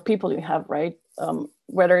the amount of people you have, right?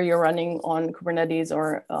 Whether you're running on Kubernetes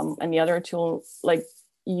or any other tool,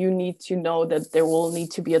 you need to know that there will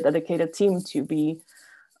need to be a dedicated team to be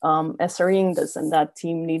SREing this, and that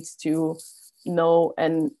team needs to know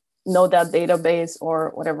that database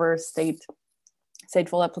or whatever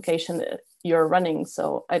stateful application you're running.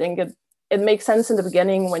 So I think it makes sense in the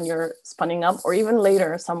beginning when you're spinning up, or even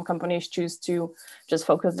later. Some companies choose to just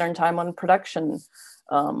focus their time on production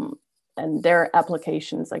and their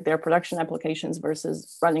applications, like their production applications,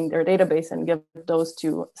 versus running their database, and give those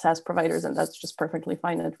to SaaS providers. And that's just perfectly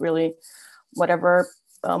fine. It really, whatever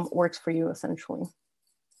works for you, essentially.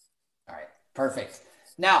 All right, perfect.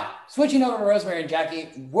 Now, switching over to Rosemary and Jackie,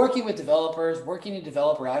 working with developers, working in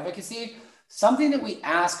developer advocacy. Something that we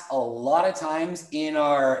ask a lot of times in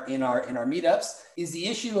our meetups is the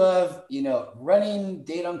issue of running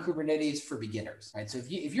data on Kubernetes for beginners, right? So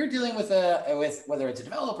if you're dealing with whether it's a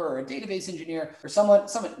developer or a database engineer or someone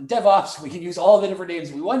DevOps, we can use all the different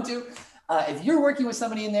names we want to. If you're working with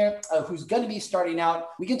somebody in there who's going to be starting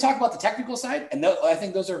out, we can talk about the technical side. And I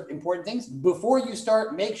think those are important things. Before you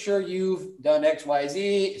start, make sure you've done X, Y,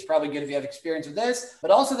 Z. It's probably good if you have experience with this.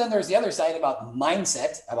 But also then there's the other side about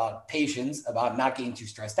mindset, about patience, about not getting too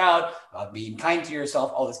stressed out, about being kind to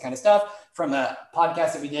yourself, all this kind of stuff. From a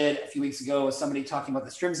podcast that we did a few weeks ago with somebody talking about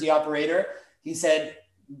the Strimsy operator, he said,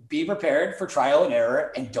 be prepared for trial and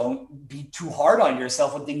error and don't be too hard on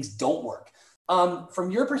yourself when things don't work.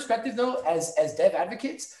 From your perspective, though, as dev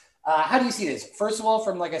advocates, How do you see this? First of all,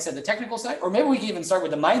 from, like I said, the technical side, or maybe we can even start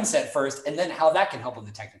with the mindset first and then how that can help on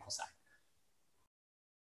the technical side.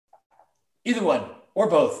 Either one or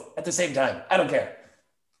both at the same time. I don't care.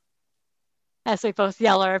 As we both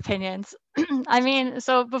yell our opinions. I mean,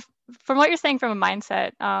 so from what you're saying from a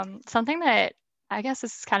mindset, something that I guess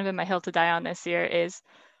this has kind of been my hill to die on this year is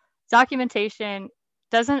documentation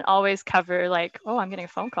doesn't always cover like, oh, I'm getting a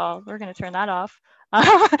phone call, we're going to turn that off.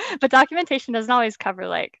 But documentation doesn't always cover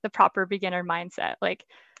like the proper beginner mindset. Like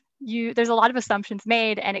there's a lot of assumptions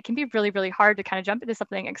made, and it can be really, really hard to kind of jump into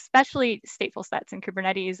something, especially stateful sets in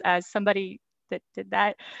Kubernetes. As somebody that did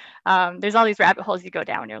that, there's all these rabbit holes you go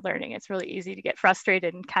down when you're learning. It's really easy to get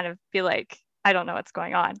frustrated and kind of be like, I don't know what's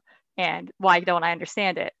going on, and why don't I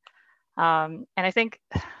understand it? And I think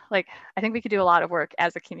we could do a lot of work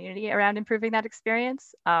as a community around improving that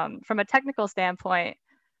experience. From a technical standpoint,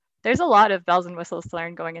 there's a lot of bells and whistles to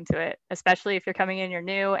learn going into it, especially if you're coming in, you're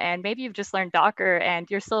new, and maybe you've just learned Docker and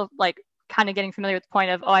you're still like kind of getting familiar with the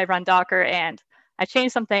point of, oh, I run Docker and I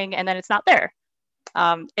changed something and then it's not there.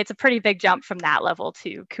 It's a pretty big jump from that level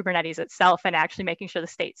to Kubernetes itself and actually making sure the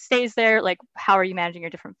state stays there. Like, how are you managing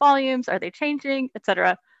your different volumes? Are they changing, et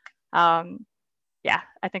cetera? Yeah,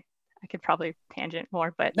 I think I could probably tangent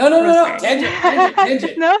more, but no,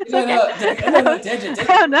 tangent. No, it's okay. No, tangent.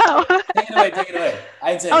 Oh no. Take it away.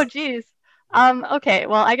 I insist. Oh geez. Okay.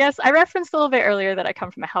 Well, I guess I referenced a little bit earlier that I come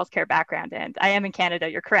from a healthcare background, and I am in Canada.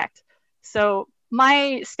 You're correct. So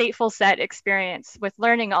my stateful set experience with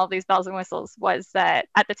learning all these bells and whistles was that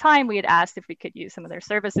at the time we had asked if we could use some of their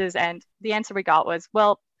services, and the answer we got was,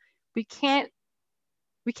 well, we cannot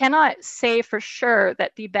say for sure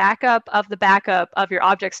that the backup of your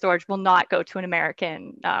object storage will not go to an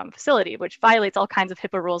American facility, which violates all kinds of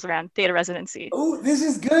HIPAA rules around data residency. Oh, this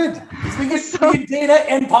is good. We get data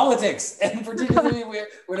and politics, and particularly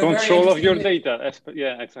we're control of your data.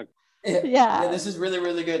 Yeah, exactly. Yeah, this is really,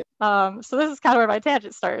 really good. So this is kind of where my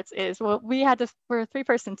tangent starts is, well, we're a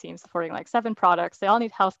 3-person team supporting like 7 products. They all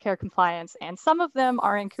need healthcare compliance, and some of them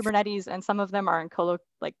are in Kubernetes and some of them are in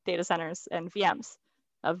like data centers and VMs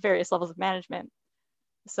of various levels of management.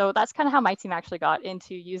 So that's kind of how my team actually got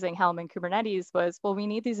into using Helm and Kubernetes was, well, we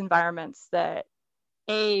need these environments that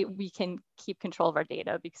we can keep control of our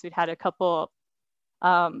data, because we'd had a couple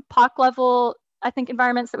POC level, I think,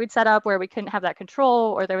 environments that we'd set up where we couldn't have that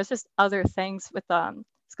control, or there was just other things with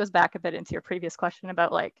this goes back a bit into your previous question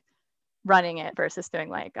about like running it versus doing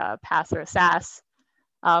like a PaaS or a SaaS.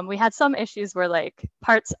 We had some issues where like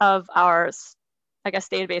parts of our, I guess,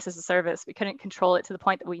 database as a service, we couldn't control it to the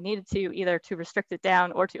point that we needed to, either to restrict it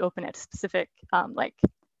down or to open it to specific, like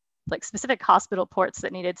specific hospital ports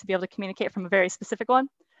that needed to be able to communicate from a very specific one.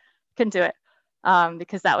 Couldn't do it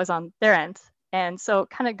because that was on their end. And so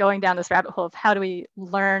kind of going down this rabbit hole of how do we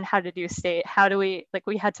learn how to do state? How do we, like,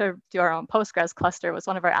 we had to do our own Postgres cluster was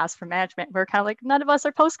one of our asks for management. We're kind of like, none of us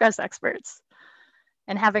are Postgres experts.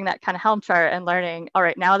 And having that kind of Helm chart and learning, all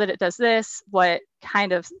right, now that it does this, what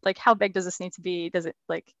kind of, like, how big does this need to be? Does it,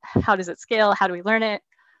 like, how does it scale? How do we learn it?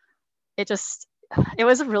 It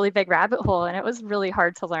was a really big rabbit hole, and it was really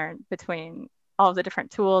hard to learn between all of the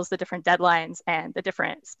different tools, the different deadlines, and the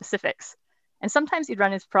different specifics. And sometimes you'd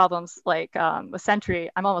run into problems like with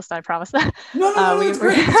Sentry. I'm almost done, I promise. No,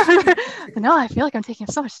 I feel like I'm taking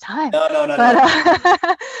up so much time. No.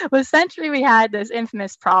 With Sentry, we had this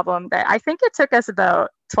infamous problem that I think it took us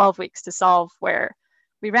about 12 weeks to solve, where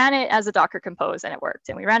we ran it as a Docker Compose and it worked.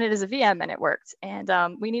 And we ran it as a VM and it worked. And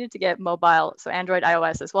we needed to get mobile, so Android,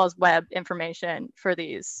 iOS, as well as web information for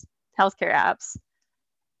these healthcare apps.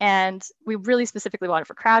 And we really specifically wanted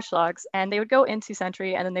for crash logs, and they would go into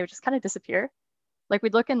Sentry and then they would just kind of disappear. Like,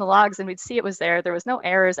 we'd look in the logs and we'd see it was there. There was no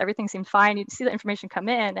errors. Everything seemed fine. You'd see the information come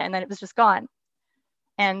in and then it was just gone.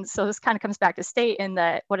 And so this kind of comes back to state in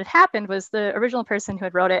that what had happened was the original person who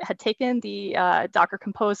had wrote it had taken the Docker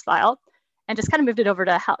Compose file and just kind of moved it over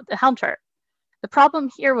to the Helm chart. The problem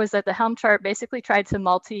here was that the Helm chart basically tried to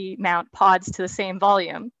multi-mount pods to the same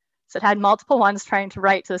volume. So it had multiple ones trying to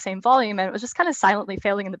write to the same volume, and it was just kind of silently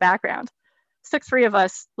failing in the background. It took 3 of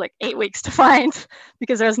us like 8 weeks to find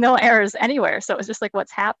because there was no errors anywhere. So it was just like,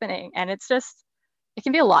 what's happening? And it's just, it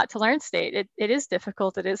can be a lot to learn state. It is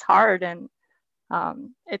difficult, it is hard, and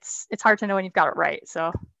it's hard to know when you've got it right.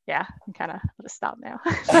 So yeah, I'm kind of going to stop now.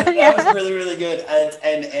 That was really, really good.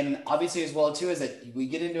 And obviously as well too, is that we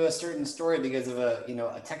get into a certain story because of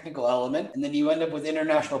a technical element, and then you end up with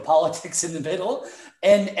international politics in the middle.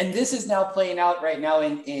 And this is now playing out right now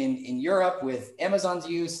in Europe with Amazon's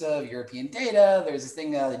use of European data. There's this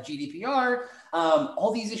thing, the GDPR.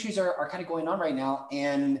 All these issues are kind of going on right now.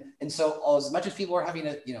 And so as much as people are having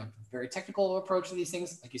a, very technical approach to these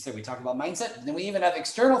things, like you said, we talk about mindset, and then we even have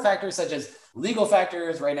external factors such as legal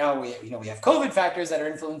factors. Right now, we have COVID factors that are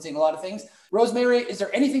influencing a lot of things. Rosemary, is there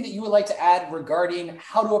anything that you would like to add regarding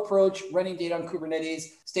how to approach running data on Kubernetes,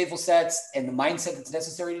 stateful sets, and the mindset that's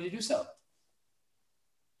necessary to do so?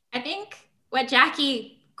 I think what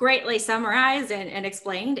Jackie greatly summarized and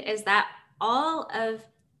explained is that all of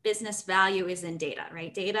business value is in data,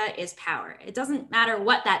 right? Data is power. It doesn't matter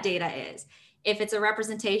what that data is. If it's a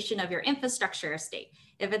representation of your infrastructure estate,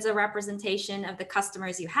 if it's a representation of the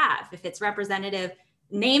customers you have, if it's representative,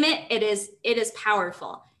 name it, it is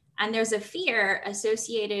powerful. And there's a fear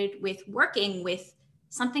associated with working with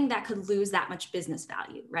something that could lose that much business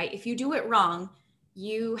value, right? If you do it wrong,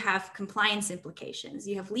 you have compliance implications,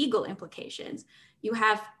 you have legal implications, you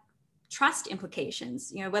have trust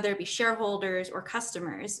implications, whether it be shareholders or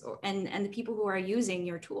customers and the people who are using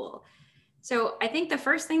your tool. So I think the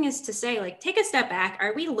first thing is to say, take a step back.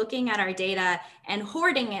 Are we looking at our data and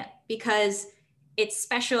hoarding it because it's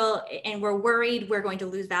special and we're worried we're going to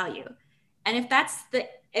lose value? And if that's the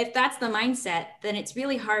mindset, then it's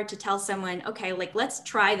really hard to tell someone, okay, let's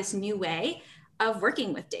try this new way of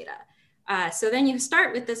working with data. So then you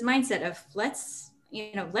start with this mindset of let's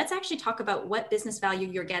actually talk about what business value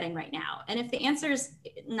you're getting right now. And if the answer is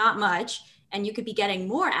not much, and you could be getting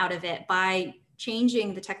more out of it by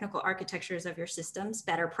changing the technical architectures of your systems,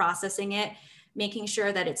 better processing it, making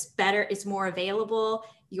sure that it's better, it's more available.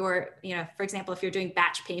 For example, if you're doing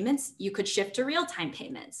batch payments, you could shift to real-time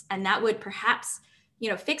payments. And that would perhaps,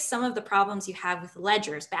 fix some of the problems you have with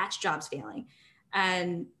ledgers, batch jobs failing.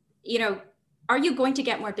 And, are you going to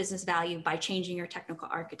get more business value by changing your technical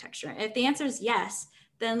architecture? If the answer is yes,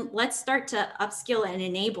 then let's start to upskill and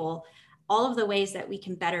enable all of the ways that we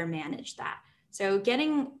can better manage that. So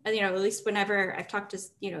getting, at least whenever I've talked to,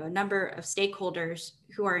 a number of stakeholders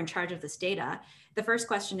who are in charge of this data, the first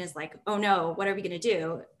question is oh no, what are we going to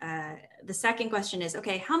do? The second question is,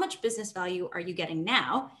 okay, how much business value are you getting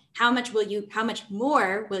now? How much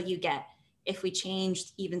more will you get if we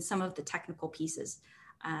changed even some of the technical pieces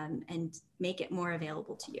and make it more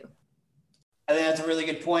available to you? I think that's a really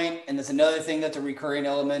good point. And that's another thing that's a recurring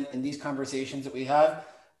element in these conversations that we have.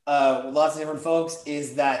 Lots of different folks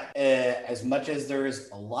is that as much as there's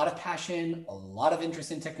a lot of passion, a lot of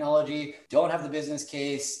interest in technology, don't have the business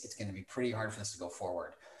case, it's going to be pretty hard for this to go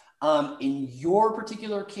forward. In your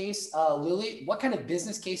particular case, Lily, what kind of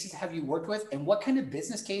business cases have you worked with, and what kind of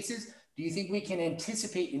business cases do you think we can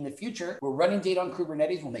anticipate in the future where running data on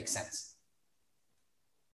Kubernetes will make sense?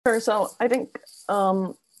 Sure. So I think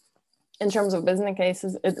in terms of business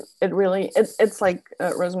cases, it's like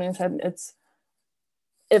Rosemary said, it's,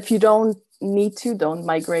 if you don't need to, don't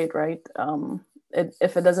migrate, right?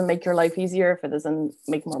 If it doesn't make your life easier, if it doesn't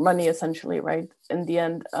make more money, essentially, right? In the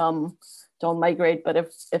end, don't migrate. But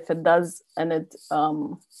if it does, and it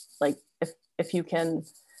if you can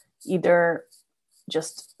either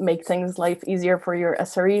just make things life easier for your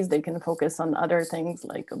SREs, they can focus on other things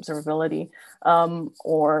like observability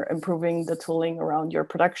or improving the tooling around your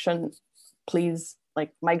production. Please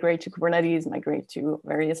migrate to Kubernetes, migrate to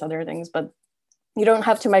various other things, but you don't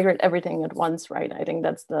have to migrate everything at once, right? I think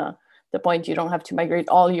that's the point. You don't have to migrate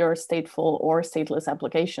all your stateful or stateless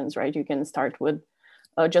applications, right? You can start with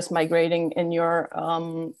just migrating in your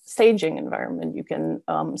staging environment. You can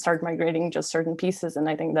start migrating just certain pieces. And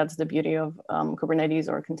I think that's the beauty of Kubernetes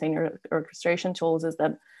or container orchestration tools, is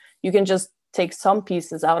that you can just take some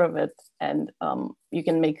pieces out of it and you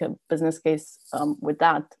can make a business case with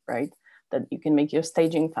that, right? That you can make your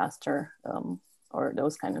staging faster or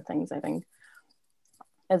those kind of things, I think.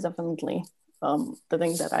 Is definitely the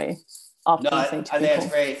thing that I often say to people. I think that's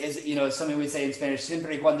great. Is something we say in Spanish,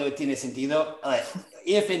 siempre y cuando tiene sentido.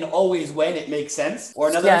 If and always when it makes sense. Or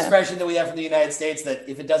another expression that we have from the United States, that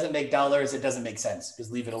if it doesn't make dollars, it doesn't make sense. Just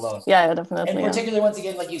leave it alone. Yeah, definitely. And particularly, once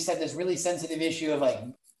again, like you said, this really sensitive issue of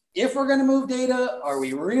if we're going to move data, are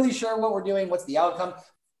we really sure what we're doing? What's the outcome?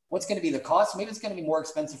 What's going to be the cost? Maybe it's going to be more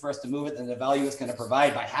expensive for us to move it than the value it's going to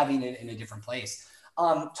provide by having it in a different place.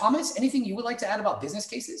 Thomas, anything you would like to add about business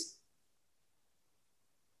cases?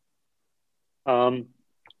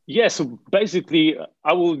 Yeah, so basically,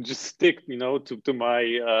 I will just stick, to my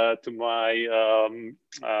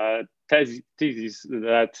thesis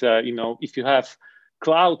that if you have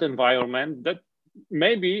cloud environment, that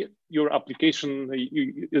maybe your application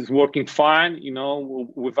is working fine,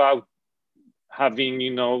 without having,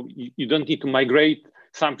 you don't need to migrate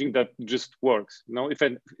something that just works.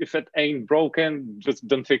 If it ain't broken, just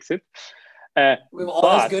don't fix it. We have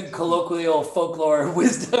all this good colloquial folklore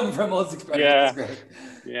wisdom from those expressions. Yeah, that's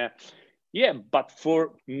great. Yeah, but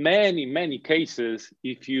for many cases,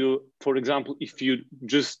 for example, if you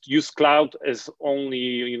just use cloud as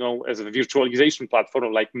only, as a virtualization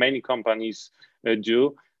platform, like many companies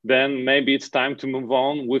do, then maybe it's time to move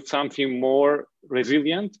on with something more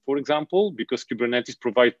resilient, for example, because Kubernetes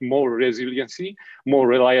provides more resiliency, more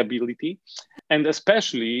reliability. And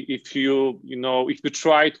especially if you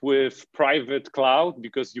try it with private cloud,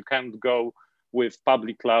 because you can't go with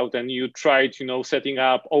public cloud, and you tried, setting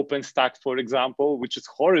up OpenStack, for example, which is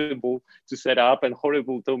horrible to set up and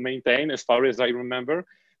horrible to maintain, as far as I remember,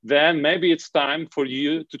 then maybe it's time for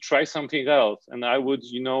you to try something else. And I would,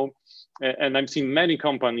 and I've seen many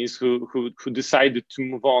companies who decided to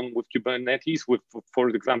move on with Kubernetes, with, for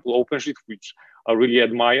example, OpenShift, which I really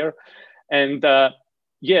admire. And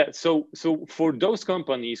so for those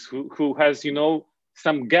companies who has,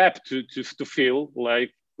 some gap to fill,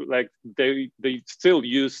 like they still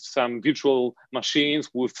use some virtual machines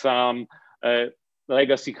with some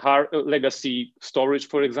legacy storage,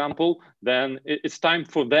 for example, then it's time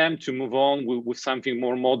for them to move on with something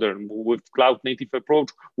more modern, with cloud native approach,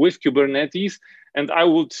 with Kubernetes. And I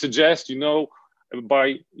would suggest,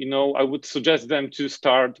 I would suggest them to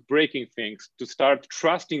start breaking things, to start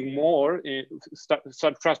trusting more,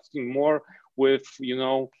 start trusting more with,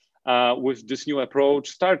 with this new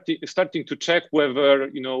approach, starting to check whether,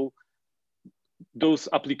 those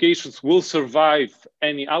applications will survive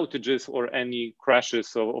any outages or any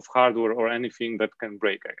crashes of hardware or anything that can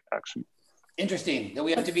break, actually. Interesting that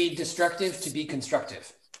we have to be destructive to be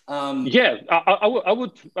constructive. Yeah,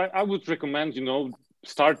 I would recommend,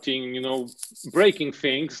 starting, breaking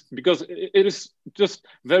things, because it is just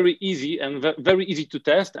very easy and very easy to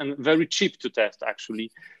test and very cheap to test,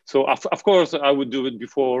 actually. So of course I would do it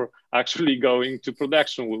before actually going to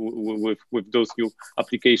production with those new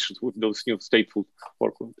applications, with those new stateful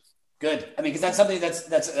workloads. Good. I mean, because that's something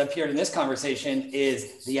that's appeared in this conversation,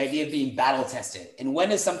 is the idea of being battle tested. And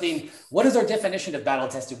what is our definition of battle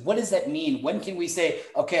tested? What does that mean? When can we say,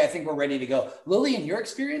 okay, I think we're ready to go? Lily, in your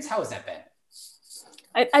experience, how has that been?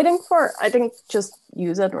 I think just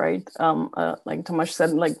use it, right? Like Tomasz said,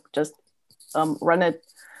 like just run it,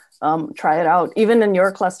 try it out, even in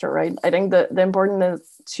your cluster, right? I think the important is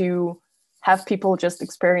to have people just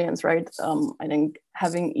experience, right? I think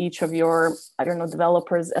having each of your,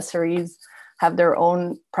 developers, SREs have their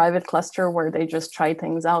own private cluster where they just try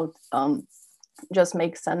things out, just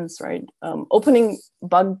makes sense, right? Opening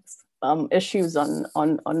bugs, issues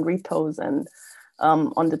on repos and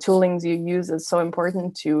on the toolings you use is so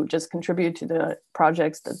important to just contribute to the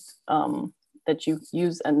projects that you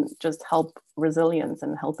use and just help resilience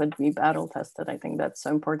and help it be battle tested. I think that's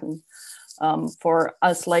so important for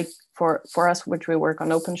us, like for us, which we work on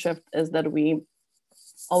OpenShift, is that we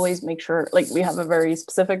always make sure, like we have a very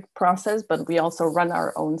specific process, but we also run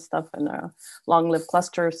our own stuff in a long-lived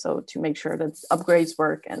cluster. So to make sure that upgrades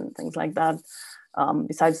work and things like that.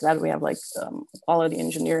 Besides that, we have like quality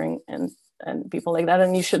engineering and people like that.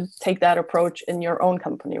 And you should take that approach in your own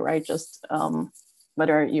company, right? Just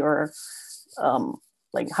whether you're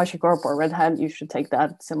like HashiCorp or Red Hat, you should take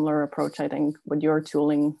that similar approach, I think, with your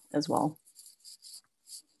tooling as well.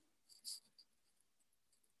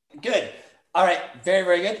 Good. All right. Very,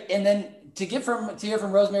 very good. And then to hear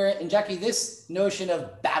from Rosemary and Jackie, this notion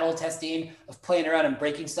of battle testing, of playing around and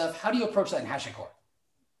breaking stuff, how do you approach that in HashiCorp?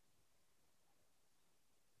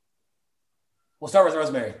 We'll start with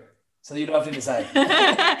Rosemary, so you don't have to decide.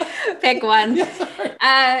 Pick one. So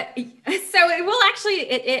it will actually,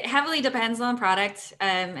 it heavily depends on product.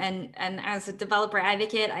 And as a developer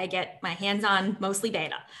advocate, I get my hands on mostly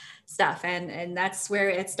beta stuff. And that's where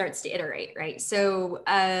it starts to iterate, right? So,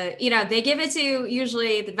 they give it to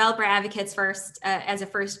usually the developer advocates first as a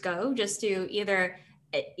first go, just to either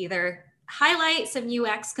highlight some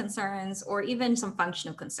UX concerns or even some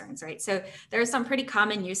functional concerns, right? So there are some pretty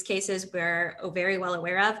common use cases we're very well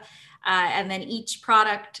aware of. And then each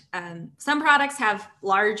product, some products have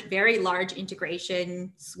very large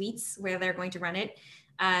integration suites where they're going to run it.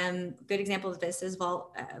 Good example of this is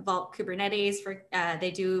Vault Kubernetes.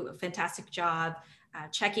 They do a fantastic job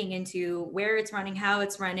checking into where it's running, how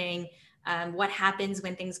it's running, what happens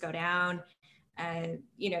when things go down.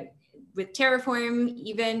 With Terraform,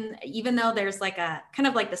 even though there's like a kind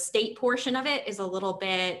of like the state portion of it is a little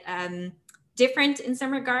bit different in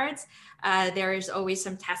some regards. There's always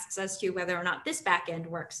some tests as to whether or not this backend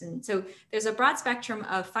works. And so there's a broad spectrum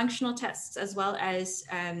of functional tests as well as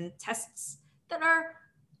tests that are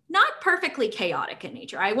not perfectly chaotic in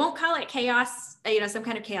nature. I won't call it chaos, some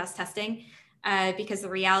kind of chaos testing, because the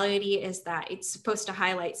reality is that it's supposed to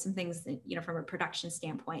highlight some things that, from a production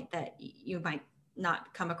standpoint that you might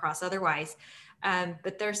not come across otherwise.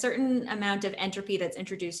 But there's a certain amount of entropy that's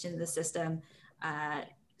introduced into the system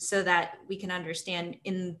so that we can understand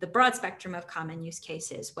in the broad spectrum of common use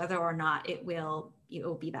cases whether or not it will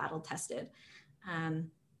be battle tested.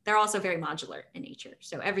 They're also very modular in nature.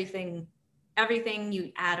 So everything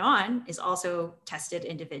you add on is also tested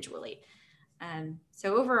individually.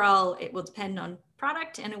 So overall, it will depend on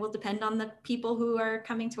product, and it will depend on the people who are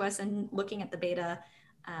coming to us and looking at the beta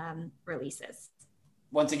releases.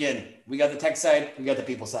 Once again, we got the tech side, we got the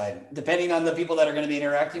people side. Depending on the people that are going to be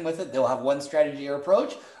interacting with it, they'll have one strategy or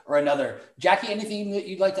approach or another. Jackie, anything that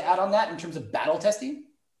you'd like to add on that in terms of battle testing?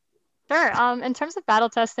 Sure. In terms of battle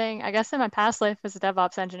testing, I guess in my past life as a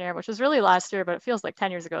DevOps engineer, which was really last year, but it feels like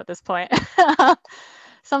 10 years ago at this point,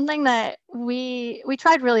 something that we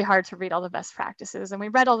tried really hard to read all the best practices, and we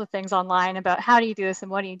read all the things online about how do you do this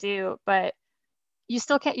and what do you do, but you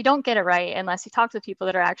don't get it right unless you talk to the people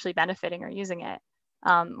that are actually benefiting or using it.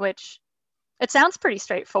 Which it sounds pretty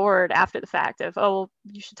straightforward after the fact of, oh,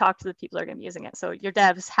 you should talk to the people that are going to be using it. So your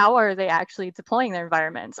devs, how are they actually deploying their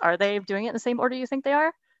environments? Are they doing it in the same order you think they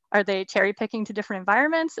are? Are they cherry picking to different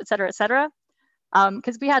environments, et cetera, et cetera?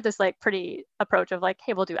 Because we had this pretty approach of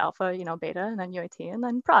hey, we'll do alpha, beta, and then UAT, and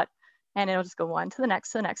then prod. And it'll just go one to the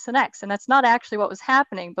next, to the next, to the next. And that's not actually what was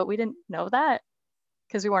happening, but we didn't know that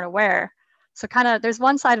because we weren't aware. So there's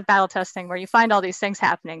one side of battle testing where you find all these things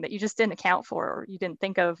happening that you just didn't account for, or you didn't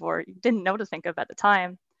think of, or you didn't know to think of at the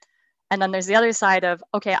time. And then there's the other side of,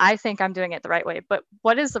 okay, I think I'm doing it the right way, but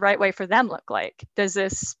what does the right way for them look like? Does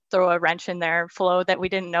this throw a wrench in their flow that we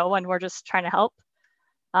didn't know when we're just trying to help?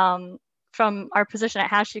 From our position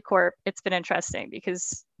at HashiCorp, it's been interesting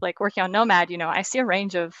because working on Nomad, I see a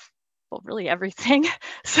range of really everything.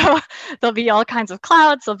 So there'll be all kinds of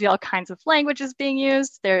clouds, there'll be all kinds of languages being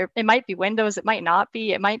used. It might be Windows, it might not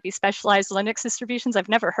be, it might be specialized Linux distributions I've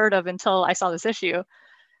never heard of until I saw this issue.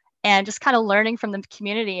 And just learning from the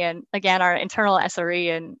community. And again, our internal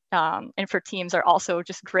SRE and for teams are also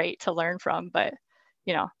just great to learn from. But,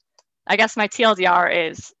 I guess my TLDR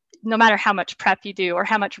is no matter how much prep you do or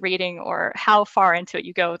how much reading or how far into it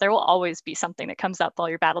you go, there will always be something that comes up while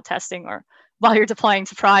you're battle testing or while you're deploying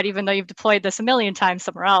to prod, even though you've deployed this a million times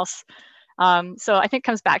somewhere else. So I think it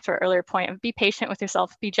comes back to our earlier point of be patient with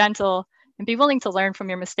yourself, be gentle, and be willing to learn from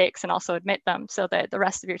your mistakes and also admit them so that the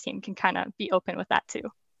rest of your team can be open with that too.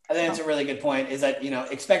 I think that's a really good point, is that,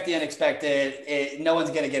 expect the unexpected. No one's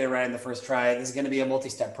going to get it right in the first try. This is going to be a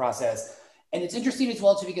multi-step process. And it's interesting as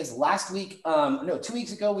well, too, because 2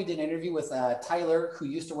 weeks ago, we did an interview with Tyler, who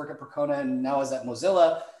used to work at Percona and now is at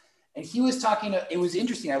Mozilla. And he was talking, it was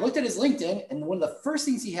interesting. I looked at his LinkedIn, and one of the first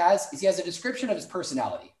things he has a description of his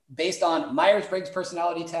personality based on Myers-Briggs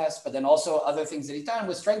personality test, but then also other things that he's done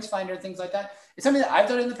with StrengthsFinder, things like that. It's something that I've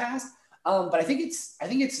done in the past. But I think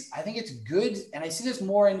it's good. And I see this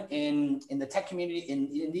more in the tech community,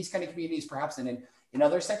 in these kind of communities, perhaps than in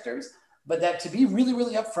other sectors. But that to be really,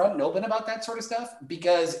 really upfront and open about that sort of stuff,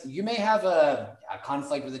 because you may have a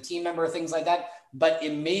conflict with a team member or things like that, but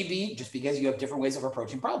it may be just because you have different ways of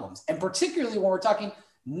approaching problems. And particularly when we're talking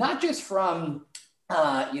not just from,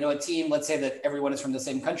 a team, let's say that everyone is from the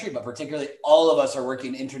same country, but particularly all of us are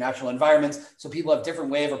working in international environments. So people have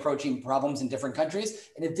different way of approaching problems in different countries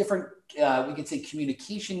and have different, we could say,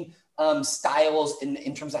 communication styles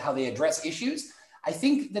in terms of how they address issues. I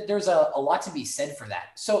think that there's a lot to be said for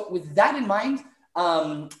that. So with that in mind,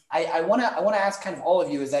 I want to ask kind of all of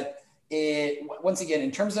you is that once again,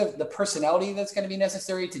 in terms of the personality that's going to be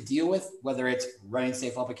necessary to deal with, whether it's running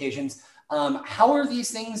safe applications, how are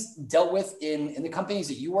these things dealt with in the companies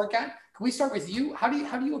that you work at? Can we start with you? How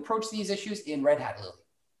do you approach these issues in Red Hat, Lily?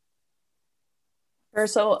 Sure.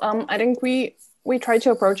 So I think we try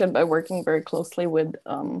to approach it by working very closely with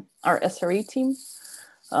our SRE team.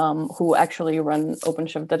 Who actually run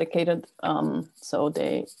OpenShift dedicated. So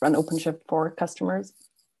they run OpenShift for customers.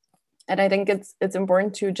 And I think it's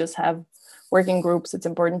important to just have working groups. It's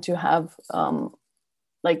important to have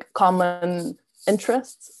common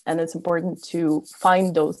interests, and it's important to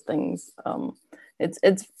find those things.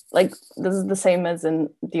 It's like, this is the same as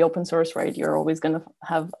in the open source, right? You're always going to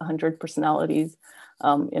have 100 personalities.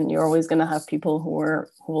 And you're always going to have people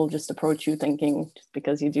who will just approach you thinking just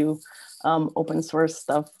because you do open source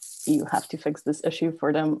stuff, you have to fix this issue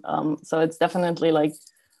for them. So it's definitely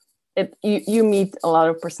you meet a lot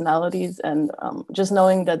of personalities, and just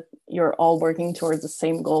knowing that you're all working towards the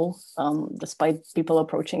same goal, despite people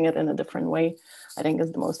approaching it in a different way, I think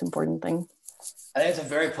is the most important thing. I think it's a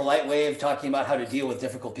very polite way of talking about how to deal with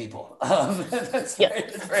difficult people. That's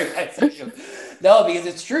very nice of you. No, because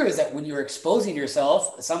it's true is that when you're exposing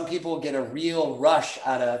yourself, some people get a real rush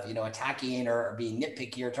out of, attacking or being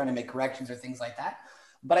nitpicky or trying to make corrections or things like that.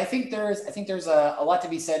 But I think there's a lot to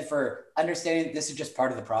be said for understanding this is just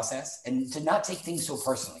part of the process and to not take things so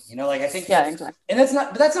personally. I think exactly. And that's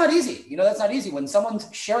not easy. That's not easy when someone's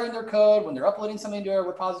sharing their code, when they're uploading something to a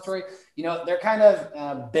repository. They're kind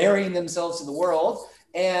of burying themselves to the world,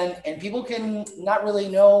 and people can not really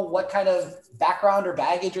know what kind of background or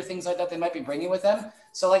baggage or things like that they might be bringing with them.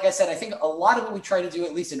 So, like I said, I think a lot of what we try to do,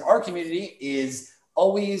 at least in our community, is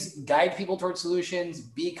always guide people towards solutions,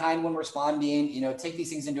 be kind when responding, take these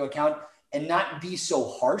things into account and not be so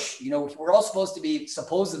harsh. We're all supposed to be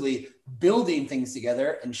supposedly building things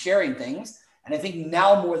together and sharing things. And I think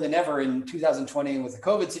now more than ever in 2020 with the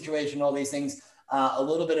COVID situation, all these things, a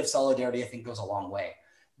little bit of solidarity, I think, goes a long way.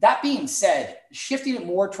 That being said, shifting it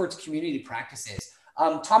more towards community practices.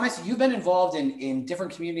 Thomas, you've been involved in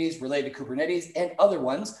different communities related to Kubernetes and other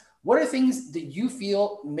ones. What are things that you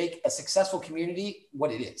feel make a successful community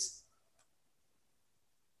what it is?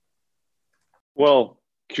 Well,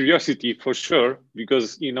 curiosity for sure,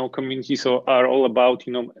 because communities are all about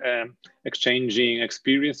exchanging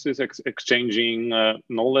experiences, exchanging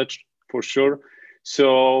knowledge for sure.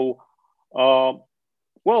 So,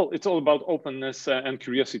 well, it's all about openness and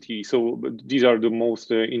curiosity. So these are the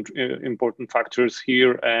most important factors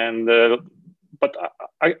here. And but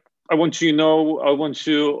I want to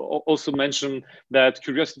also mention that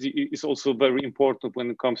curiosity is also very important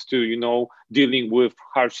when it comes to, dealing with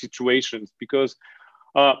harsh situations, because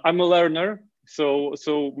I'm a learner. So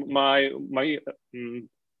my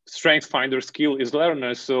strength finder skill is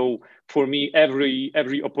learner. So for me,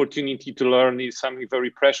 every opportunity to learn is something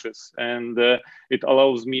very precious, and it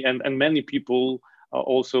allows me and many people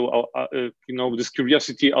also, this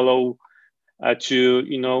curiosity allow to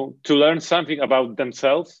learn something about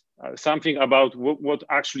themselves. Something about what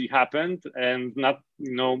actually happened, and not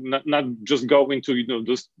just go into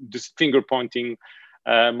this finger pointing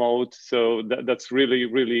mode. So that's really,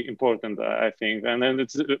 really important, I think. And then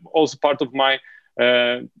it's also part of my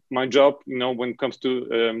my job, when it comes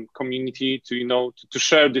to community, to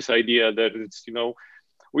share this idea that it's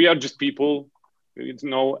we are just people.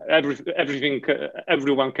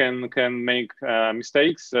 Everyone can make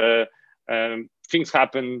mistakes. Things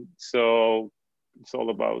happen, so it's all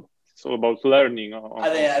about learning. I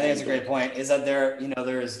think it's a great point. Is that there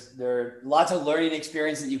are lots of learning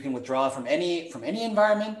experience that you can withdraw from any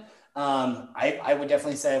environment. I would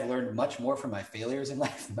definitely say I've learned much more from my failures in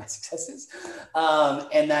life than my successes,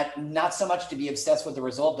 and that not so much to be obsessed with the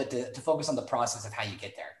result, but to focus on the process of how you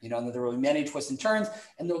get there. And there will be many twists and turns,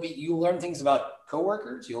 and you learn things about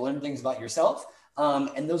coworkers, you'll learn things about yourself,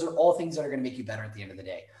 and those are all things that are going to make you better at the end of the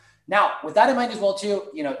day. Now, with that in mind as well, too,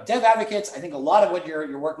 dev advocates, I think a lot of what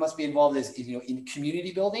your work must be involved is in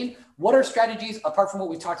community building. What are strategies, apart from what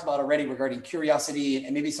we've talked about already regarding curiosity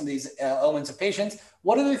and maybe some of these elements of patience,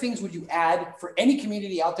 what other things would you add for any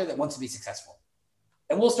community out there that wants to be successful?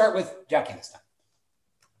 And we'll start with Jackie this time.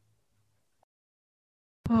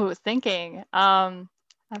 Oh, thinking.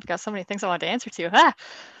 I've got so many things I wanted to answer to.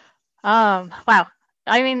 Wow.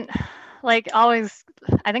 I mean, like always,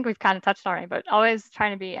 I think we've kind of touched on it, but always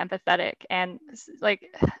trying to be empathetic and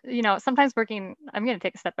sometimes working, I'm going to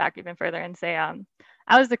take a step back even further and say,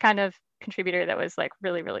 I was the kind of contributor that was like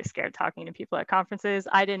really, really scared talking to people at conferences.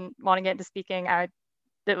 I didn't want to get into speaking.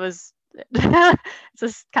 It's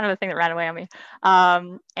just kind of a thing that ran away on me.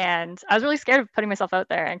 And I was really scared of putting myself out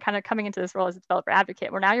there and kind of coming into this role as a developer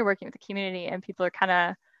advocate, where now you're working with the community and people are kind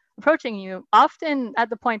of approaching you often at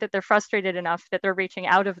the point that they're frustrated enough that they're reaching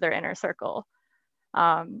out of their inner circle.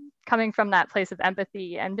 Coming from that place of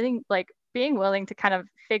empathy and being willing to kind of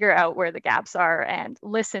figure out where the gaps are and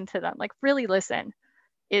listen to them, like really listen,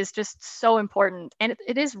 is just so important. And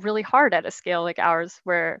it is really hard at a scale like ours,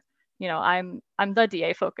 where I'm the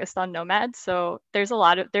DA focused on Nomad, so there's a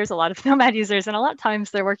lot of Nomad users, and a lot of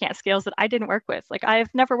times they're working at scales that I didn't work with. Like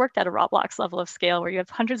I've never worked at a Roblox level of scale where you have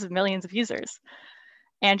hundreds of millions of users.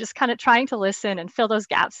 And just kind of trying to listen and fill those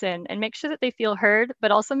gaps in and make sure that they feel heard,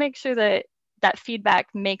 but also make sure that that feedback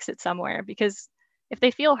makes it somewhere. Because if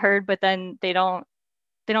they feel heard, but then they don't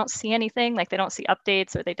see anything, like they don't see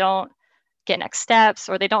updates, or they don't get next steps,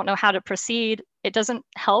 or they don't know how to proceed, it doesn't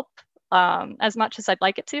help as much as I'd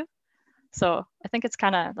like it to. So I think it's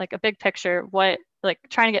kind of like a big picture. What like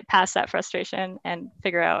trying to get past that frustration and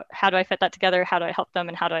figure out how do I fit that together, how do I help them,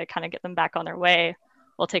 and how do I kind of get them back on their way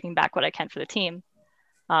while taking back what I can for the team.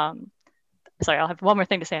 Sorry, I'll have one more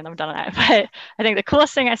thing to say and then I'm done on that. But I think the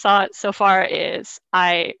coolest thing I saw so far is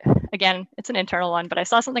again, it's an internal one, but I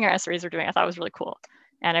saw something our SREs were doing I thought was really cool.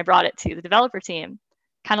 And I brought it to the developer team,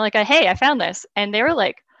 kind of like, hey, I found this. And they were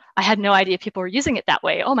like, I had no idea people were using it that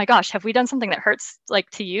way. Oh my gosh, have we done something that hurts like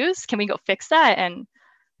to use? Can we go fix that? And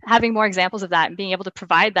having more examples of that and being able to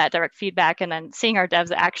provide that direct feedback and then seeing our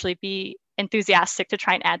devs actually be enthusiastic to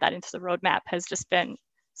try and add that into the roadmap has just been,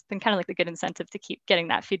 it's been kind of like the good incentive to keep getting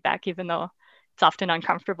that feedback, even though it's often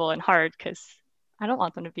uncomfortable and hard because I don't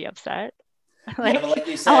want them to be upset. But like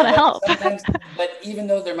you said, I want to help. Sometimes, but even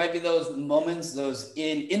though there might be those moments, those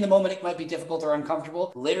in the moment, it might be difficult or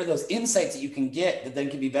uncomfortable. Later, those insights that you can get that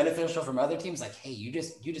then can be beneficial from other teams, like, hey, you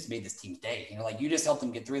just made this team's day. Like you just helped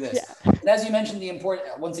them get through this. Yeah. And as you mentioned, the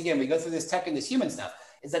important, once again, we go through this tech and this human stuff,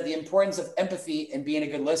 is that the importance of empathy and being a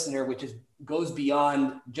good listener, which goes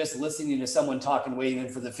beyond just listening to someone talk and waiting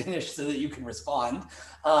for the finish so that you can respond.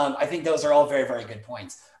 I think those are all very, very good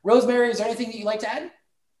points. Rosemary, is there anything that you'd like to add?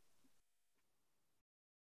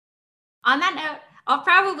 On that note, I'll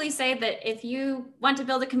probably say that if you want to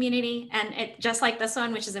build a community and it just like this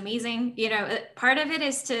one, which is amazing, part of it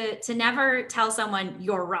is to never tell someone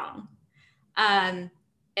you're wrong. That's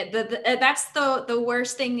the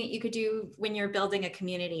worst thing that you could do when you're building a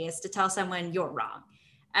community is to tell someone you're wrong.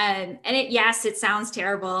 And yes, it sounds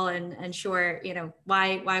terrible and sure,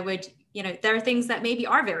 why would, there are things that maybe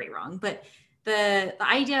are very wrong, but the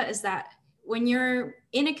idea is that when you're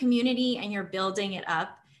in a community and you're building it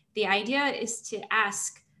up, the idea is to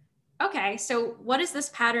ask, okay, so what is this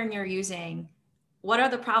pattern you're using? What are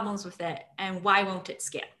the problems with it? And why won't it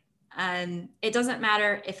scale? It doesn't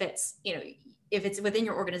matter if it's, if it's within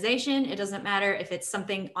your organization, it doesn't matter if it's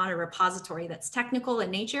something on a repository that's technical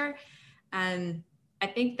in nature. I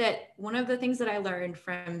think that one of the things that I learned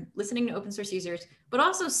from listening to open source users, but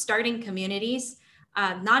also starting communities,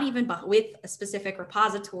 not even with a specific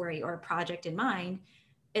repository or a project in mind,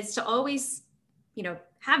 is to always,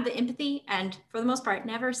 have the empathy and for the most part,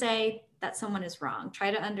 never say that someone is wrong.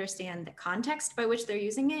 Try to understand the context by which they're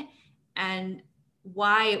using it and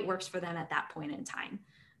why it works for them at that point in time.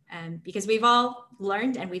 Because we've all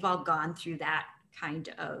learned and we've all gone through that kind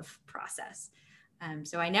of process.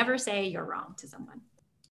 So I never say you're wrong to someone.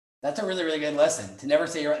 That's a really, really good lesson, to never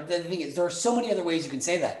say you're wrong. The thing is, there are so many other ways you can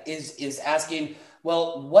say that, is asking,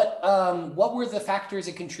 well, what were the factors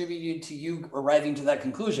that contributed to you arriving to that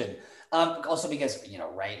conclusion? Also because,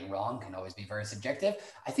 right and wrong can always be very subjective.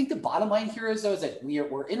 I think the bottom line here is, though, is that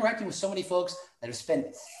we're interacting with so many folks that have spent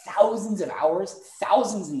thousands and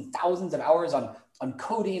thousands of hours on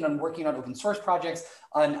coding, on working on open source projects,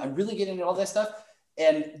 on really getting into all this stuff.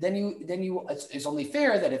 And then it's only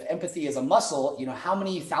fair that if empathy is a muscle, how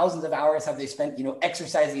many thousands of hours have they spent,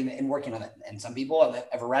 exercising and working on it? And some people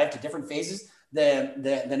have arrived to different phases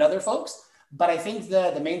than other folks. But I think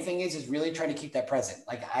the main thing is really trying to keep that present.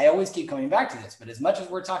 Like I always keep coming back to this, but as much as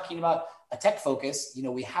we're talking about a tech focus,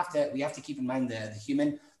 we have to keep in mind the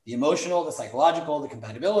human, the emotional, the psychological, the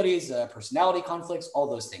compatibilities, personality conflicts, all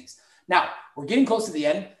those things. Now we're getting close to the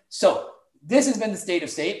end. So this has been the State of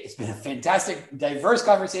State. It's been a fantastic, diverse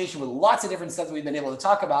conversation with lots of different stuff that we've been able to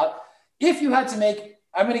talk about. If you had to make,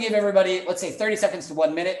 I'm going to give everybody, let's say 30 seconds to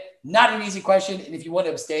 1 minute, not an easy question. And if you want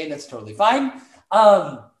to abstain, that's totally fine.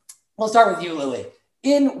 We'll start with you, Lily.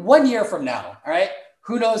 In 1 year from now, all right,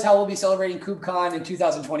 who knows how we'll be celebrating KubeCon in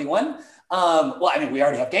 2021? We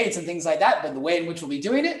already have dates and things like that, but the way in which we'll be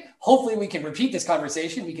doing it, hopefully we can repeat this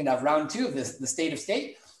conversation. We can have round 2 of the State of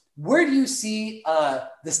State. Where do you see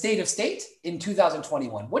the State of State in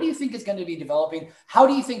 2021? What do you think is going to be developing? How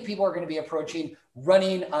do you think people are going to be approaching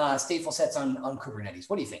running stateful sets on Kubernetes?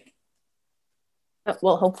 What do you think?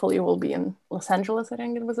 Well, hopefully it will be in Los Angeles, I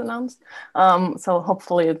think it was announced. So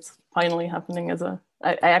hopefully it's finally happening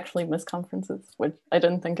I actually miss conferences, which I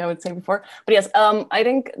didn't think I would say before. But yes, I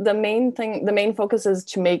think the main focus is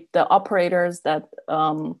to make the operators that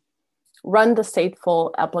run the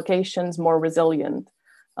stateful applications more resilient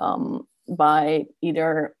by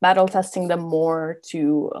either battle testing them more,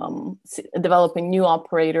 to developing new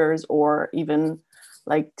operators, or even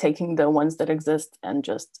like taking the ones that exist and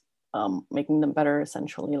just making them better,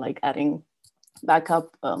 essentially, like adding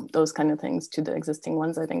backup, those kind of things to the existing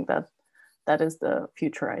ones. I think that is the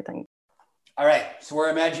future, I think. All right, so we're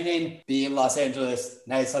imagining being in Los Angeles,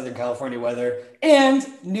 nice Southern California weather, and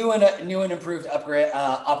new and improved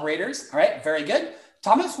operators. All right, very good.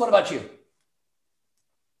 Thomas, what about you?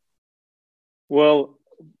 Well,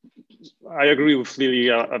 I agree with Lily.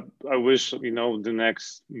 I wish, the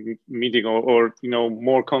next meeting or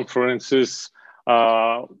more conferences,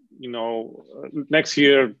 next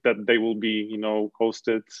year that they will be,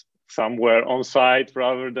 hosted somewhere on site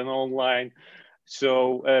rather than online.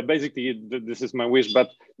 So basically, this is my wish. But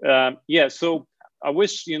so I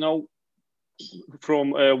wish,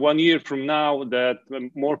 from 1 year from now that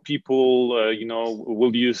more people,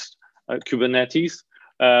 will use Kubernetes.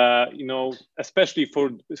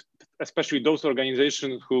 Especially those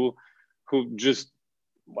organizations who just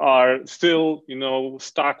are still,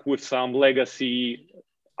 stuck with some legacy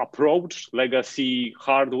approach, legacy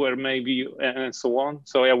hardware maybe, and so on.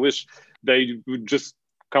 So I wish they would just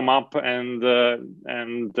come up and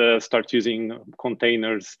start using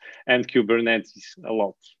containers and Kubernetes a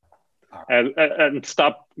lot, and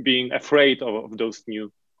stop being afraid of those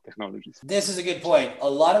new technologies. This is a good point. A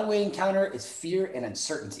lot of what we encounter is fear and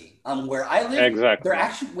uncertainty. Where I live, exactly.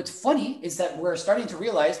 What's funny is that we're starting to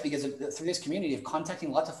realize, because through this community of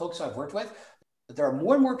contacting lots of folks who I've worked with, that there are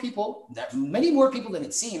more and more people, many more people than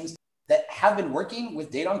it seems, that have been working with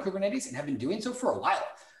data on Kubernetes and have been doing so for a while.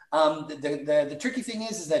 The tricky thing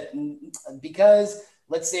is that because,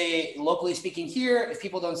 let's say, locally speaking here, if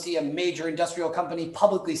people don't see a major industrial company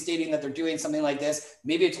publicly stating that they're doing something like this,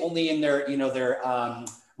 maybe it's only in their, their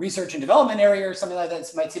research and development area or something like that.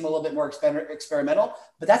 It might seem a little bit more experimental,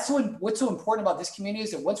 but what's so important about this community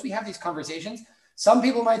is that once we have these conversations, some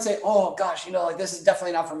people might say, oh gosh, this is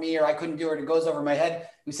definitely not for me, or I couldn't do it, it goes over my head.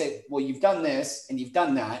 We say, well, you've done this and you've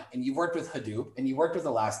done that, and you've worked with Hadoop and you've worked with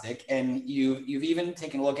Elastic, and you've even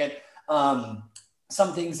taken a look at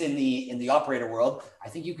some things in the operator world. I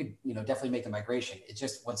think you could, definitely make the migration. It's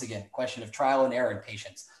just, once again, a question of trial and error and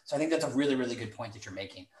patience. So I think that's a really, really good point that you're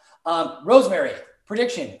making. Rosemary,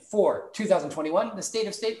 prediction for 2021, the state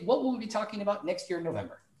of state. What will we be talking about next year in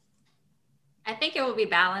November? I think it will be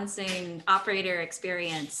balancing operator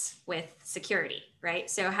experience with security, right?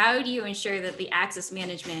 So how do you ensure that the access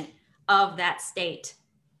management of that state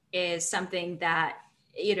is something that,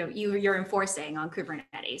 you're enforcing on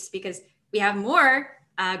Kubernetes? Because we have more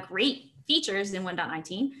great features in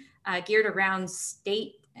 1.19 geared around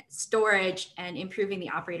state storage and improving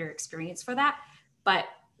the operator experience for that. But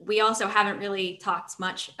we also haven't really talked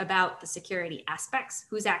much about the security aspects,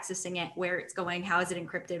 who's accessing it, where it's going, how is it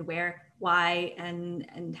encrypted, where, why,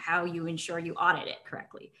 and how you ensure you audit it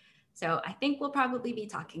correctly. So I think we'll probably be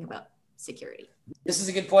talking about security. This is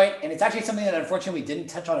a good point. And it's actually something that unfortunately we didn't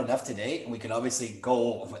touch on enough today. And we could obviously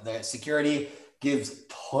go, the security gives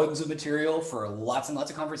tons of material for lots and lots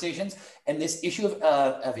of conversations. And this issue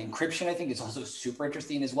of encryption, I think, is also super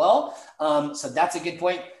interesting as well. So that's a good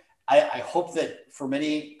point. I hope that for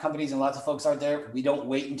many companies and lots of folks out there, we don't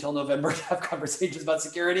wait until November to have conversations about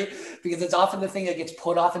security, because it's often the thing that gets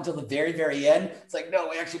put off until the very, very end. It's like, no,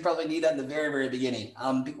 we actually probably need that in the very, very beginning.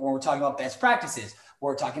 When we're talking about best practices,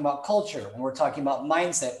 when we're talking about culture, when we're talking about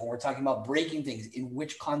mindset, when we're talking about breaking things, in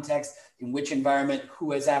which context, in which environment,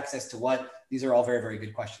 who has access to what, these are all very, very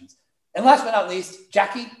good questions. And last but not least,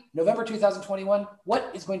 Jackie, November 2021,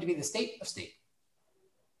 what is going to be the state of state?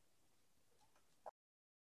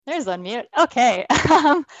 There's unmute. Okay.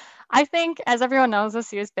 I think, as everyone knows,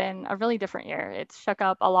 this year's been a really different year. It's shook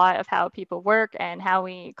up a lot of how people work and how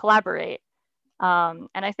we collaborate. And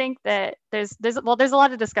I think that there's a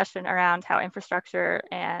lot of discussion around how infrastructure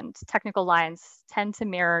and technical lines tend to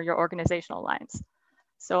mirror your organizational lines.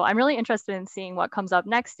 So I'm really interested in seeing what comes up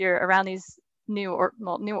next year around these new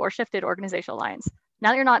or shifted organizational lines. Now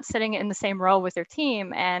that you're not sitting in the same row with your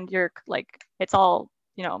team and you're like, it's all,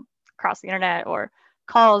 across the internet or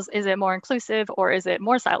calls, is it more inclusive or is it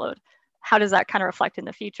more siloed? How does that kind of reflect in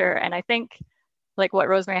the future? And I think like what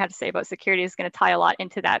Rosemary had to say about security is going to tie a lot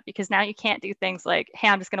into that, because now you can't do things like, hey,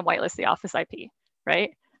 I'm just going to whitelist the office IP,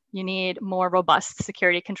 right? You need more robust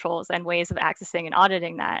security controls and ways of accessing and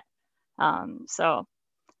auditing that. So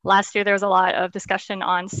last year, there was a lot of discussion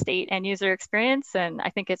on state and user experience, and I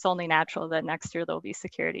think it's only natural that next year there'll be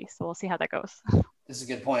security. So we'll see how that goes. This is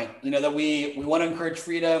a good point. That we want to encourage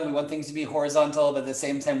freedom. We want things to be horizontal, but at the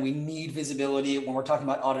same time, we need visibility when we're talking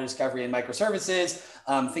about auto discovery and microservices,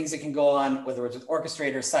 things that can go on, whether it's with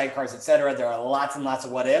orchestrators, sidecars, et cetera. There are lots and lots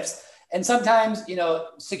of what ifs. And sometimes,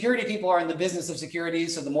 security people are in the business of security.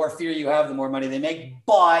 So the more fear you have, the more money they make.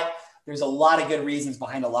 But there's a lot of good reasons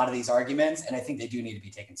behind a lot of these arguments, and I think they do need to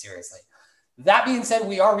be taken seriously. That being said,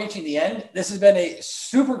 we are reaching the end. This has been a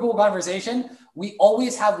super cool conversation. We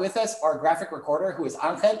always have with us our graphic recorder, who is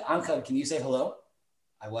Angel. Angel, can you say hello?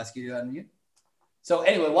 I will ask you to unmute. So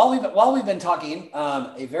anyway, while we've been talking,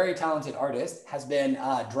 a very talented artist has been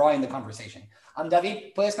drawing the conversation.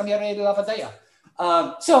 David, puedes cambiarme la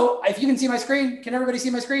pantalla. So if you can see my screen, can everybody see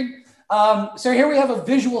my screen? So here we have a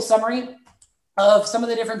visual summary of some of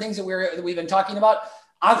the different things that we've been talking about.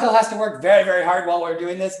 Angel has to work very, very hard while we're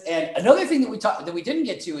doing this. And another thing that we didn't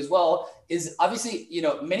get to as well is obviously,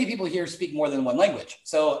 many people here speak more than one language.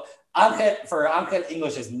 So Angel,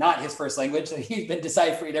 English is not his first language. So he's been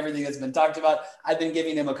deciphering everything that's been talked about. I've been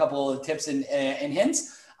giving him a couple of tips and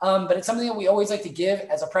hints. But it's something that we always like to give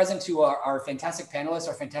as a present to our fantastic panelists,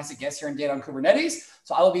 our fantastic guests here in Data on Kubernetes.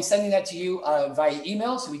 So I will be sending that to you via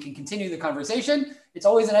email so we can continue the conversation. It's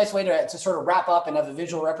always a nice way to sort of wrap up and have a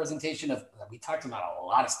visual representation of, we talked about a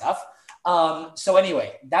lot of stuff. So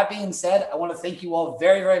anyway, that being said, I want to thank you all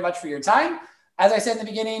very, very much for your time. As I said in the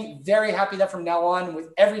beginning, very happy that from now on, with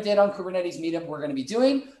every Data on Kubernetes meetup we're going to be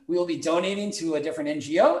doing, we will be donating to a different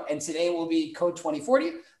NGO. And today will be Code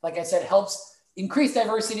 2040. Like I said, helps increase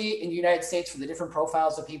diversity in the United States for the different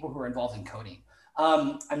profiles of people who are involved in coding.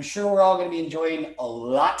 I'm sure we're all going to be enjoying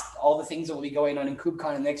all the things that will be going on in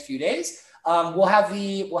KubeCon in the next few days. We'll have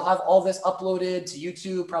all this uploaded to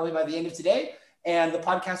YouTube probably by the end of today, and the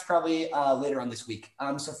podcast probably later on this week.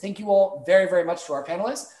 So thank you all very, very much to our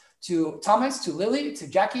panelists, to Thomas, to Lily, to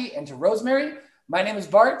Jackie, and to Rosemary. My name is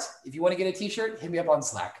Bart. If you want to get a t-shirt, hit me up on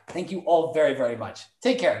Slack. Thank you all very, very much.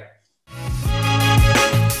 Take care.